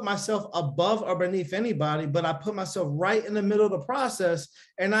didn't put myself above or beneath anybody, but I put myself right in the middle of the process.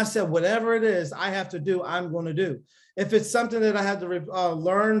 And I said, whatever it is I have to do, I'm going to do. If it's something that I had to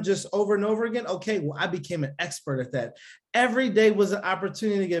learn just over and over again, okay, well, I became an expert at that. Every day was an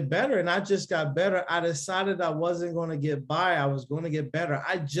opportunity to get better, and I just got better. I decided I wasn't going to get by. I was going to get better.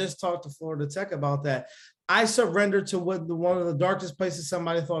 I just talked to Florida Tech about that. I surrendered to one of the darkest places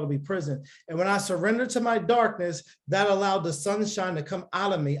somebody thought would be prison. And when I surrendered to my darkness, that allowed the sunshine to come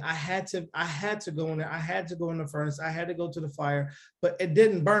out of me. I had to go in there. I had to go in the furnace. I had to go to the fire, but it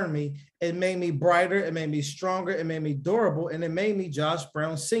didn't burn me. It made me brighter. It made me stronger. It made me durable. And it made me Josh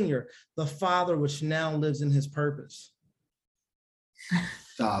Brown Sr., the father which now lives in his purpose.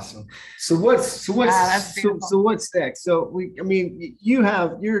 Awesome. So what's next? So you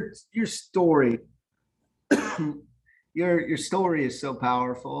have your story. Your story is so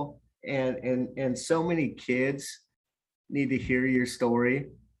powerful, and so many kids need to hear your story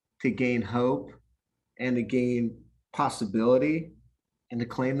to gain hope and to gain possibility and to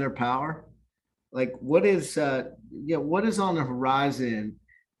claim their power. Like what is on the horizon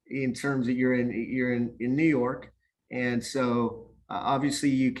in terms of you're in New York, and so obviously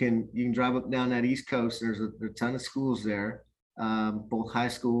you can drive up down that East Coast. There's a ton of schools there, both high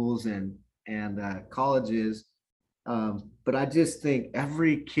schools and and colleges. But I just think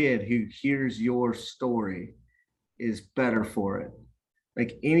every kid who hears your story is better for it.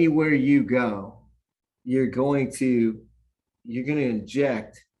 Like anywhere you go, you're going to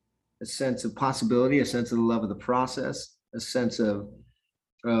inject a sense of possibility, a sense of the love of the process, a sense of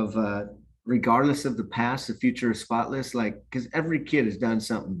regardless of the past, the future is spotless. Like, because every kid has done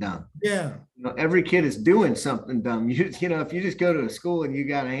something dumb. Yeah. Every kid is doing something dumb. If you just go to a school and you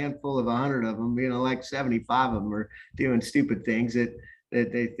got a handful of 100 of them, like 75 of them are doing stupid things that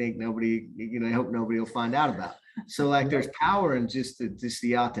they think nobody, they hope nobody will find out about. So like, there's power in just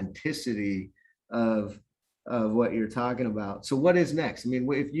the authenticity of what you're talking about. So what is next? I mean,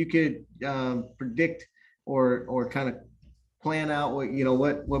 if you could predict or kind of plan out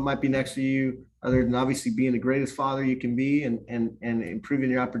what might be next for you, other than obviously being the greatest father you can be and improving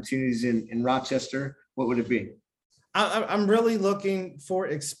your opportunities in Rochester, what would it be? I'm really looking for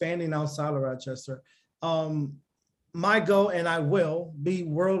expanding outside of Rochester. My goal, and I will be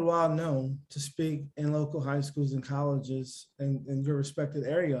worldwide known to speak in local high schools and colleges in your respected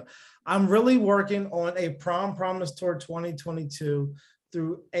area. I'm really working on a Prom Promise Tour 2022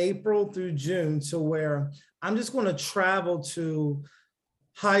 through April through June, to where I'm just going to travel to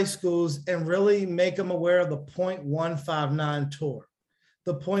high schools and really make them aware of the .159 tour,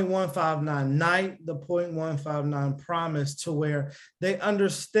 the .159 night, the .159 promise, to where they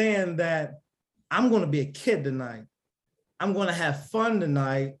understand that I'm going to be a kid tonight. I'm going to have fun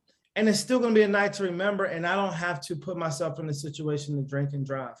tonight, and it's still going to be a night to remember, and I don't have to put myself in a situation to drink and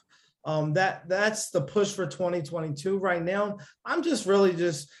drive. That's the push for 2022 right now. I'm just really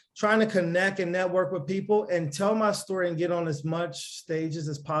just trying to connect and network with people and tell my story and get on as much stages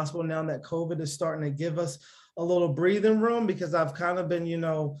as possible now that COVID is starting to give us a little breathing room, because I've kind of been,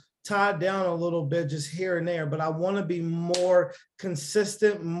 tied down a little bit just here and there, but I want to be more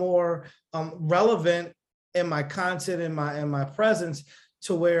consistent, more relevant in my content, in my presence,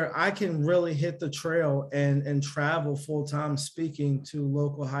 to where I can really hit the trail and travel full-time speaking to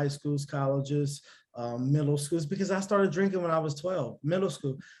local high schools, colleges, middle schools, because I started drinking when I was 12, middle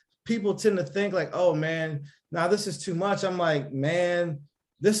school. People tend to think like, oh man, now this is too much. I'm like, man,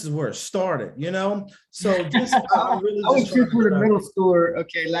 this is where it started, So just, I'm really I was just with a middle travel. schooler,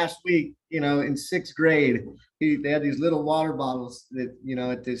 okay, last week, in sixth grade, they had these little water bottles that,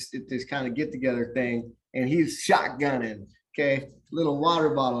 at this kind of get together thing, and he's shotgunning, okay, little water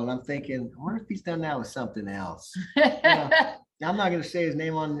bottle. And I'm thinking, I wonder if he's done that with something else. I'm not going to say his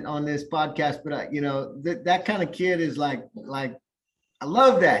name on this podcast, but that kind of kid is like, I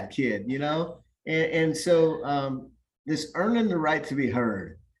love that kid, and so this earning the right to be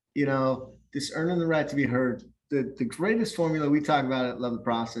heard, this earning the right to be heard, the greatest formula we talk about at Love the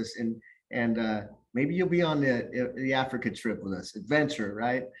Process, and maybe you'll be on the Africa trip with us, adventure,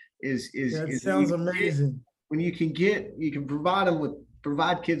 right? That sounds amazing. When you can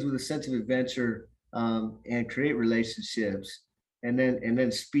provide kids with a sense of adventure, and create relationships, and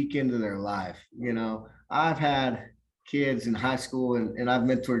then speak into their life. I've had kids in high school, and I've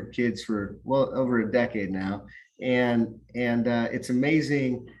mentored kids for well over a decade now, and it's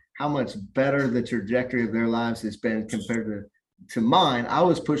amazing how much better the trajectory of their lives has been compared to mine. I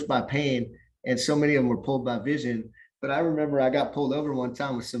was pushed by pain, and so many of them were pulled by vision. But I remember I got pulled over one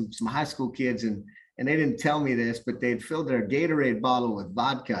time with some high school kids, and they didn't tell me this, but they'd filled their Gatorade bottle with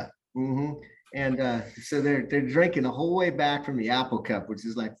vodka. And so they're drinking the whole way back from the Apple Cup, which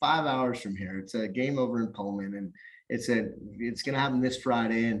is like 5 hours from here. It's a game over in Pullman, and it's going to happen this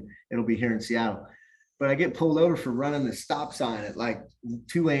Friday, and it'll be here in Seattle. But I get pulled over for running the stop sign at like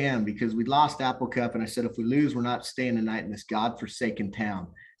 2 a.m. because we lost Apple Cup. And I said, if we lose, we're not staying the night in this godforsaken town.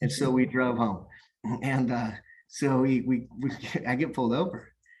 And so we drove home. And so I get pulled over.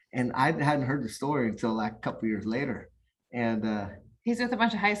 And I hadn't heard the story until like a couple years later. And he's with a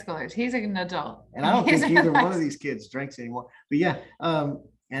bunch of high schoolers. He's an adult. And I don't think either one of these kids drinks anymore. But yeah,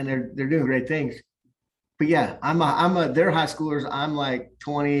 and they're doing great things. But yeah, they're high schoolers. I'm like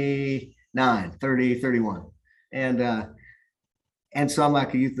 29, 30, 31. And so I'm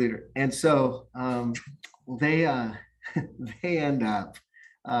like a youth leader. And so they end up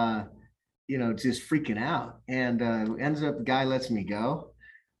just freaking out. And ends up the guy lets me go.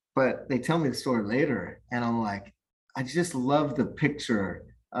 But they tell me the story later, and I'm like, I just love the picture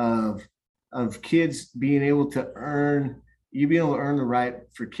of kids being able to earn the right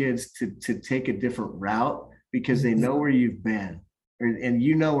for kids to take a different route because they know where you've been, and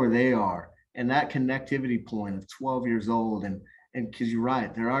where they are, and that connectivity point of 12 years old, and because you're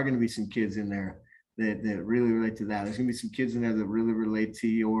right, there are going to be some kids in there that really relate to that. There's going to be some kids in there that really relate to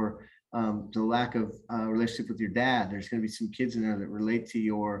your the lack of relationship with your dad. There's going to be some kids in there that relate to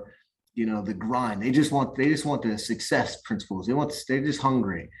your the grind. They just want the success principles. They're just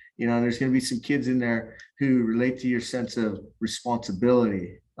hungry. And there's going to be some kids in there who relate to your sense of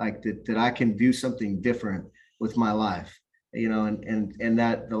responsibility, like that I can do something different with my life. And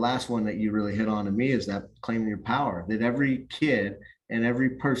that the last one that you really hit on to me is that claiming your power, that every kid and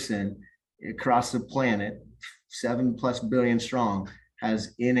every person across the planet, 7+ billion strong,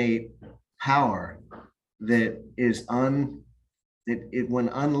 has innate power that is when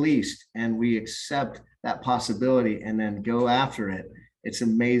unleashed, and we accept that possibility and then go after it. It's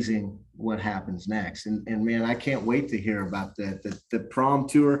amazing what happens next. And man, I can't wait to hear about the prom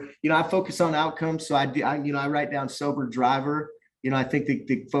tour. I focus on outcomes. So I write down sober driver. I think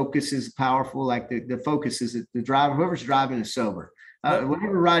the focus is powerful. Like the focus is the driver, whoever's driving is sober.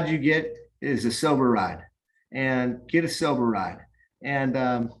 Whatever ride you get is a sober ride, and get a sober ride. And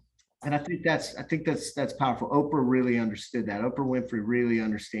I think that's powerful. Oprah really understood that. Oprah Winfrey really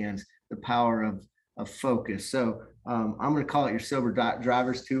understands the power of focus. So I'm going to call it your sober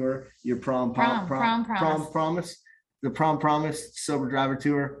drivers tour, your prom promise, the prom promise sober driver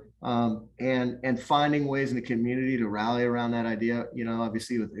tour, and finding ways in the community to rally around that idea.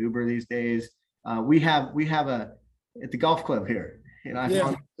 Obviously with Uber these days, we have at the golf club here.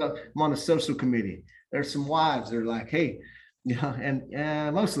 I'm on the social committee. There's some wives. They're like, hey,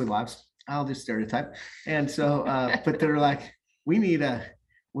 and mostly wives. I'll just stereotype. And so, but they're like, we need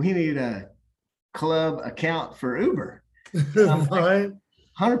a club account for Uber. Right.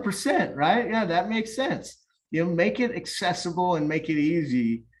 100%, right? Yeah, that makes sense. Make it accessible and make it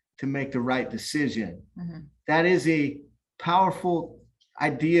easy to make the right decision. Mm-hmm. That is a powerful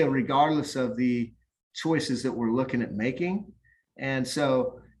idea, regardless of the choices that we're looking at making. And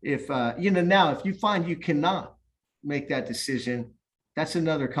so if, now, if you find you cannot make that decision, that's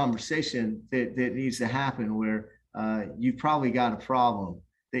another conversation that needs to happen, where you've probably got a problem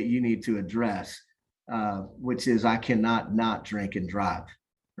that you need to address, which is I cannot not drink and drive,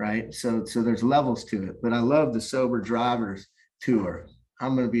 right? So there's levels to it, but I love the sober drivers tour.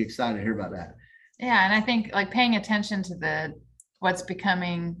 I'm going to be excited to hear about that. Yeah. And I think like paying attention to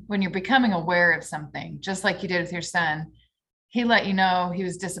when you're becoming aware of something, just like you did with your son, he let you know he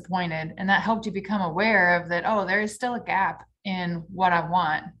was disappointed, and that helped you become aware of that. Oh, there is still a gap in what I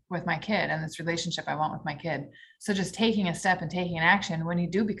want with my kid and this relationship I want with my kid. So just taking a step and taking an action when you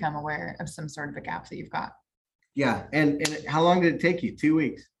do become aware of some sort of a gap that you've got. Yeah. And how long did it take you? 2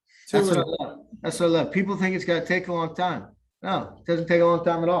 weeks. That's what I love. That's what I love. People think it's got to take a long time. No, it doesn't take a long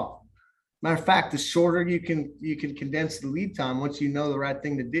time at all. Matter of fact, the shorter you can condense the lead time, once you know the right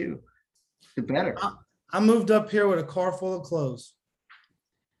thing to do, the better. I moved up here with a car full of clothes.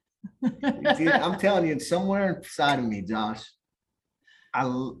 Dude, I'm telling you, somewhere inside of me, Josh, I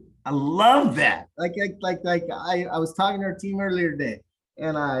love that. Like I was talking to our team earlier today,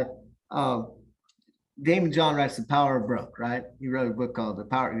 and Damon John writes The Power of Broke, right? He wrote a book called The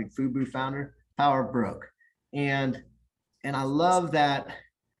Power, FUBU founder, Power of Broke. And I love that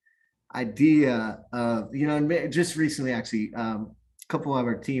idea of, just recently, actually, couple of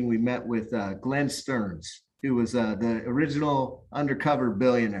our team, we met with Glenn Stearns, who was the original Undercover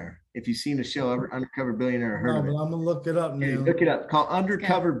Billionaire. If you've seen the show Undercover Billionaire, heard of it. I'm gonna look it up now. Yeah, look it up. Called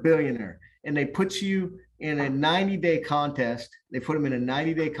Undercover Billionaire, and they put you in a 90-day contest. They put him in a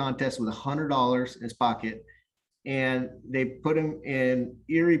 90-day contest with $100 in his pocket, and they put him in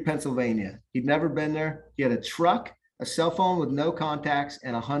Erie, Pennsylvania. He'd never been there. He had a truck, a cell phone with no contacts,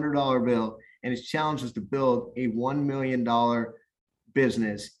 and a $100 bill. And his challenge was to build a $1 million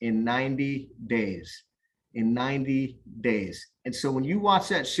business in 90 days. In 90 days. And so when you watch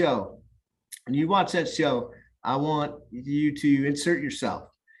that show, I want you to insert yourself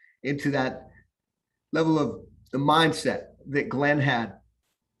into that level of the mindset that Glenn had.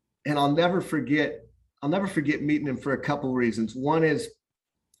 And I'll never forget meeting him for a couple of reasons. One is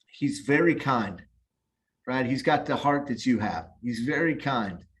he's very kind, right? He's got the heart that you have. He's very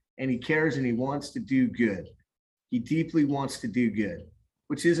kind, and he cares, and he wants to do good. He deeply wants to do good,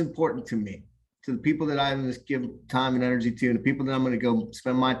 which is important to me, to the people that I'm going to give time and energy to, and the people that I'm going to go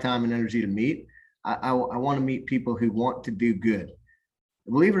spend my time and energy to meet. I want to meet people who want to do good.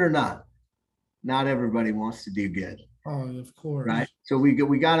 Believe it or not everybody wants to do good. Oh, of course. Right. So we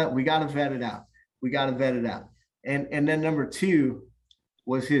gotta vet it out. We gotta vet it out. And then number two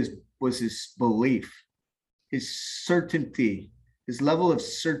was his belief, his certainty, his level of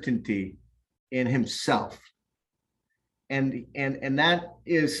certainty in himself. And that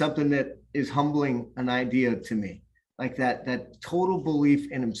is something that is humbling an idea to me, like that total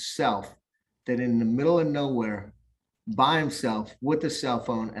belief in himself, that in the middle of nowhere, by himself with a cell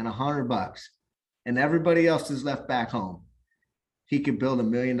phone and $100, and everybody else is left back home, he could build $1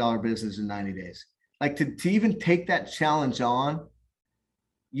 million business in 90 days. Like to even take that challenge on,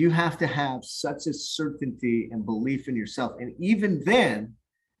 you have to have such a certainty and belief in yourself. And even then,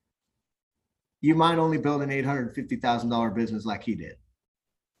 you might only build an $850,000 business like he did.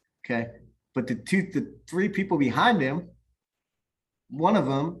 Okay. But the three people behind him, one of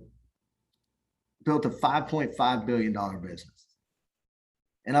them built a $5.5 billion business.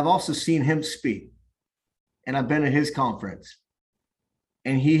 And I've also seen him speak, and I've been at his conference,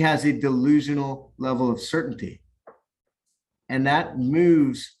 and he has a delusional level of certainty. And that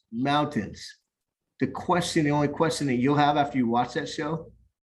moves mountains. The only question that you'll have after you watch that show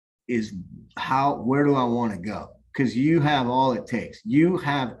is where do I want to go? Because you have all it takes. You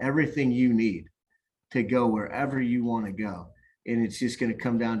have everything you need to go wherever you want to go. And it's just going to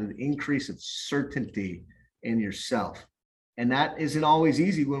come down to the increase of certainty in yourself. And that isn't always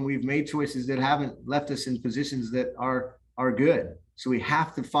easy when we've made choices that haven't left us in positions that are good. So we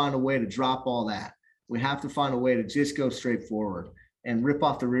have to find a way to drop all that. We have to find a way to just go straight forward and rip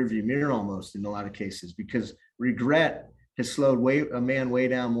off the rearview mirror almost in a lot of cases, because regret has slowed a man way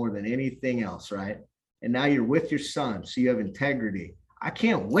down more than anything else, right? And now you're with your son, so you have integrity. I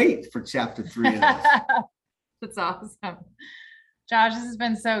can't wait for chapter 3 of this. That's awesome. Josh, this has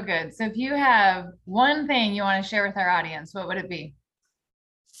been so good. So if you have one thing you want to share with our audience, what would it be?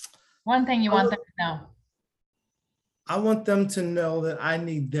 One thing you want them to know. I want them to know that I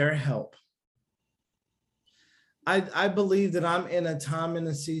need their help. I believe that I'm in a time in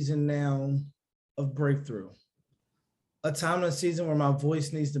the season now of breakthrough, a time in the season where my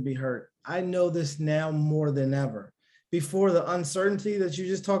voice needs to be heard. I know this now more than ever. Before, the uncertainty that you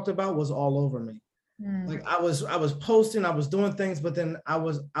just talked about was all over me. Like I was posting, I was doing things, but then I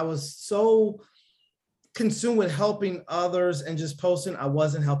was so consumed with helping others and just posting, I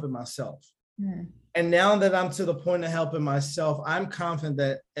wasn't helping myself. And now that I'm to the point of helping myself, I'm confident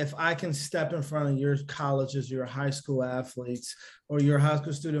that if I can step in front of your colleges, your high school athletes, or your high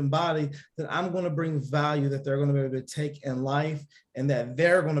school student body, that I'm going to bring value that they're going to be able to take in life, and that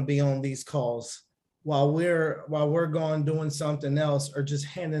they're going to be on these calls while we're going doing something else, or just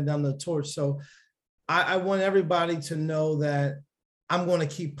handing them the torch. So I want everybody to know that I'm going to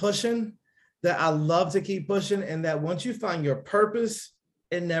keep pushing, that I love to keep pushing, and that once you find your purpose,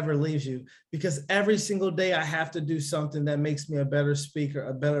 it never leaves you, because every single day I have to do something that makes me a better speaker,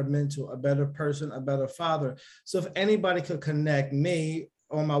 a better mentor, a better person, a better father. So if anybody could connect me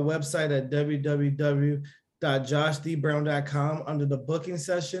on my website at www.joshdbrown.com under the booking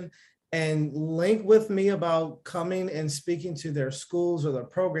session, and link with me about coming and speaking to their schools or their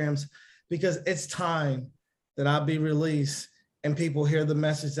programs, because it's time that I'll be released and people hear the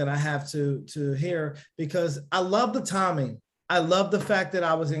message that I have to hear, because I love the timing. I love the fact that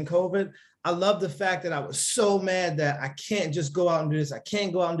I was in COVID. I love the fact that I was so mad that I can't just go out and do this. I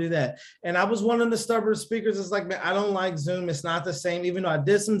can't go out and do that. And I was one of the stubborn speakers. It's like, man, I don't like Zoom. It's not the same, even though I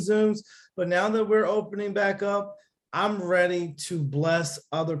did some Zooms. But now that we're opening back up, I'm ready to bless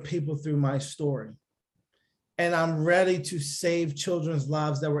other people through my story. And I'm ready to save children's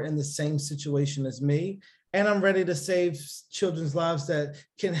lives that were in the same situation as me. And I'm ready to save children's lives that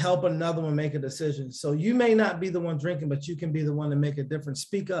can help another one make a decision. So you may not be the one drinking, but you can be the one to make a difference.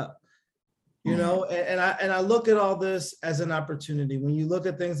 Speak up, you know, and I look at all this as an opportunity. When you look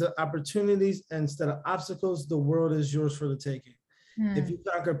at things as opportunities instead of obstacles, the world is yours for the taking. If you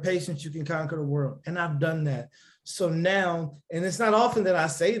conquer patience, you can conquer the world. And I've done that. So now, and it's not often that I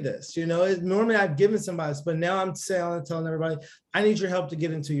say this, you know, normally I've given somebody, but now I'm telling everybody, I need your help to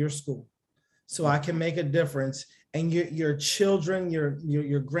get into your school, so I can make a difference. And your children,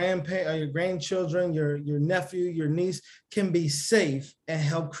 your grandparents, your grandchildren, your nephew, your niece can be safe and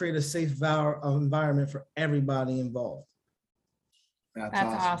help create a safe environment for everybody involved. That's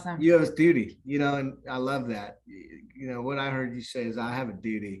awesome. You have a duty, you know, and I love that. You know, what I heard you say is I have a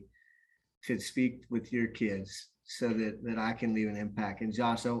duty to speak with your kids so that I can leave an impact. And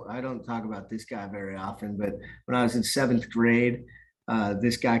Josh, I don't talk about this guy very often, but when I was in 7th grade,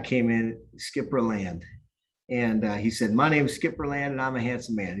 this guy came in, Skipper Land. And he said, my name is Skipper Land and I'm a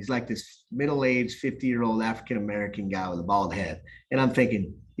handsome man. He's like this middle-aged 50-year-old African-American guy with a bald head. And I'm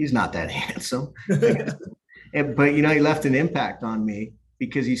thinking, he's not that handsome. But, you know, he left an impact on me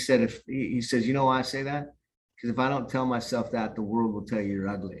because he said, he says, you know why I say that? Because if I don't tell myself that, the world will tell you you're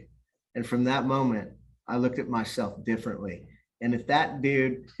ugly. And from that moment, I looked at myself differently. And if that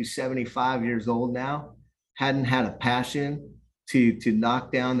dude who's 75 years old now hadn't had a passion to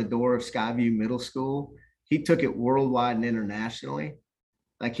knock down the door of Skyview Middle School, he took it worldwide and internationally.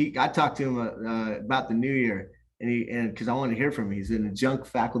 Like I talked to him about the new year, and because I wanted to hear from him. He's an adjunct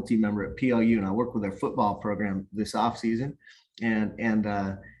faculty member at PLU, and I work with our football program this off season, and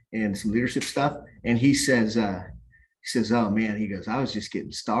some leadership stuff. And he says, "Oh man," he goes, "I was just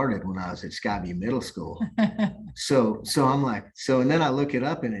getting started when I was at Skyview Middle School." So I'm like, and then I look it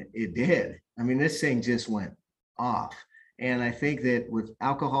up, and it did. I mean, this thing just went off. And I think that with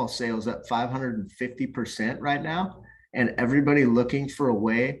alcohol sales up 550% right now, and everybody looking for a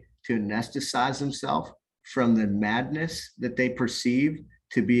way to anesthetize themselves from the madness that they perceive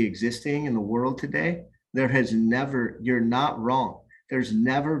to be existing in the world today, you're not wrong. There's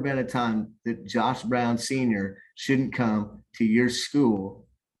never been a time that Josh Brown Sr. shouldn't come to your school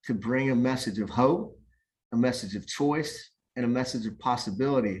to bring a message of hope, a message of choice, and a message of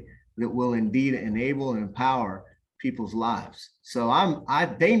possibility that will indeed enable and empower people's lives. So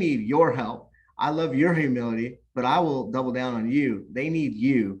they need your help. I love your humility, but I will double down on you. They need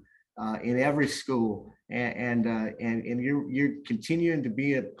you in every school, and you're continuing to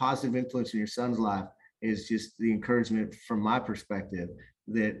be a positive influence in your son's life is just the encouragement from my perspective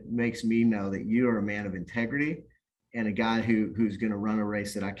that makes me know that you are a man of integrity and a guy who's going to run a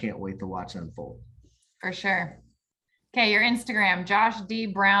race that I can't wait to watch unfold. For sure. Okay, your Instagram, Josh D.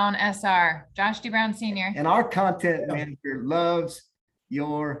 Brown SR, Josh D. Brown Sr. And our content manager loves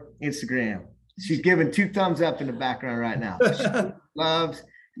your Instagram. She's giving 2 thumbs up in the background right now. She loves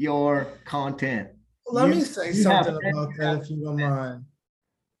your content. Let me say something about that, if you don't mind.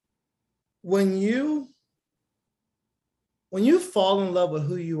 When you fall in love with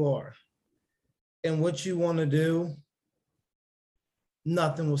who you are and what you want to do,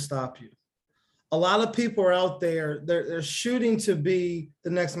 nothing will stop you. A lot of people are out there, they're shooting to be the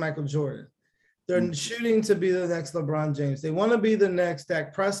next Michael Jordan. They're shooting to be the next LeBron James. They want to be the next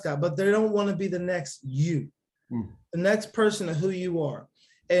Dak Prescott, but they don't want to be the next you, the next person of who you are.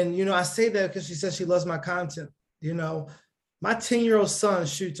 And, I say that because she says she loves my content. My 10-year-old son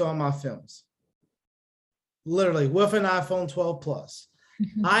shoots all my films, literally with an iPhone 12 Plus.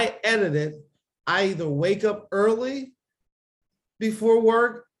 I edit it. I either wake up early before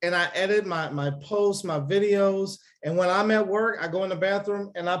work and I edit my posts, my videos. And when I'm at work, I go in the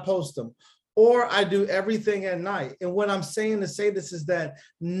bathroom and I post them. Or I do everything at night. And what I'm saying to say this is that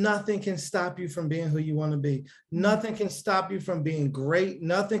nothing can stop you from being who you want to be. Nothing can stop you from being great.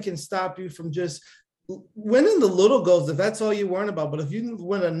 Nothing can stop you from just winning the little goals, if that's all you're worrying about. But if you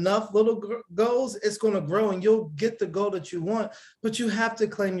win enough little goals, it's going to grow and you'll get the goal that you want. But you have to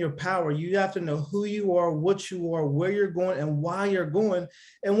claim your power. You have to know who you are, what you are, where you're going, and why you're going.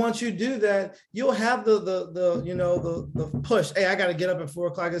 And once you do that, you'll have the push. Hey, I got to get up at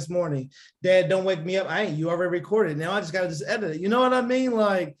 4:00 this morning. Dad, don't wake me up. You already recorded. Now I just got to just edit it. You know what I mean?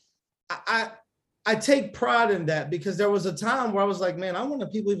 Like I take pride in that, because there was a time where I was like, man, I wonder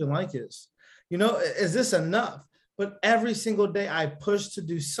if people even like this. Is this enough? But every single day I push to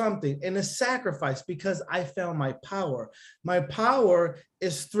do something, and it's sacrifice, because I found my power. My power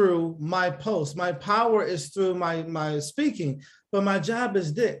is through my posts. My power is through my speaking, but my job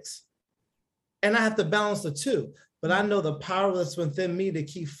is this. And I have to balance the two. But I know the power that's within me to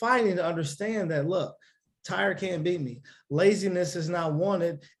keep fighting, to understand that, look, tired can't beat me. Laziness is not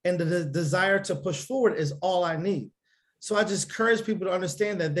wanted. And the desire to push forward is all I need. So I just encourage people to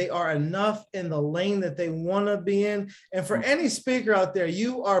understand that they are enough in the lane that they want to be in. And for any speaker out there,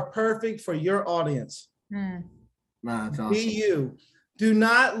 you are perfect for your audience. That's awesome. Be you. Do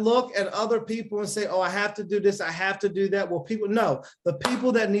not look at other people and say, oh, I have to do this, I have to do that. Well, the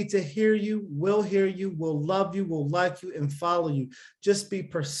people that need to hear you, will love you, will like you, and follow you. Just be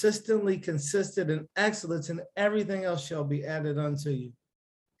persistently consistent and excellence, and everything else shall be added unto you.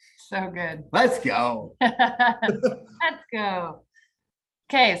 So good. Let's go. Let's go.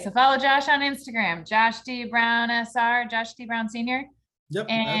 Okay, so follow Josh on Instagram, Josh D. Brown SR, Josh D. Brown Sr. Yep.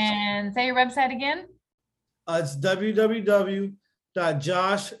 And say your website again. It's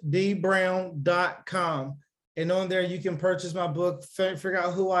www.joshdbrown.com. And on there, you can purchase my book, figure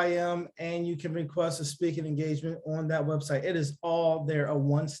out who I am, and you can request a speaking engagement on that website. It is all there, a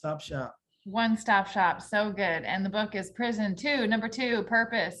one-stop shop. One-stop shop. So good. And the book is Prison 2, number 2,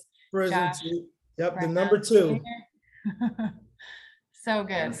 Purpose. Prison 2. Yep, the number 2. So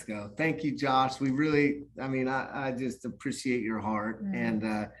good. Let's go. Thank you, Josh. We really, I just appreciate your heart, and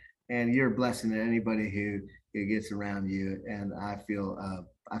you're a blessing to anybody who gets around you. And I feel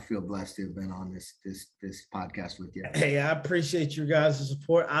I feel blessed to have been on this podcast with you. Hey, I appreciate you guys'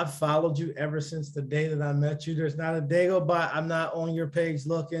 support. I've followed you ever since the day that I met you. There's not a day go by I'm not on your page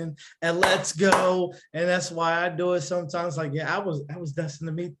looking and let's go. And that's why I do it sometimes. Like, yeah, I was destined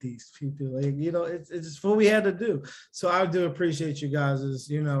to meet these people. Like, you know, it's just what we had to do. So I do appreciate you guys'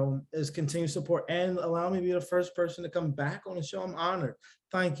 as continued support and allow me to be the first person to come back on the show. I'm honored.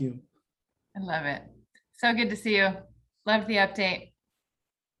 Thank you. I love it. So good to see you. Love the update.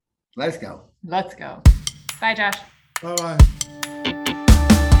 Let's go. Let's go. Bye, Josh. Bye-bye.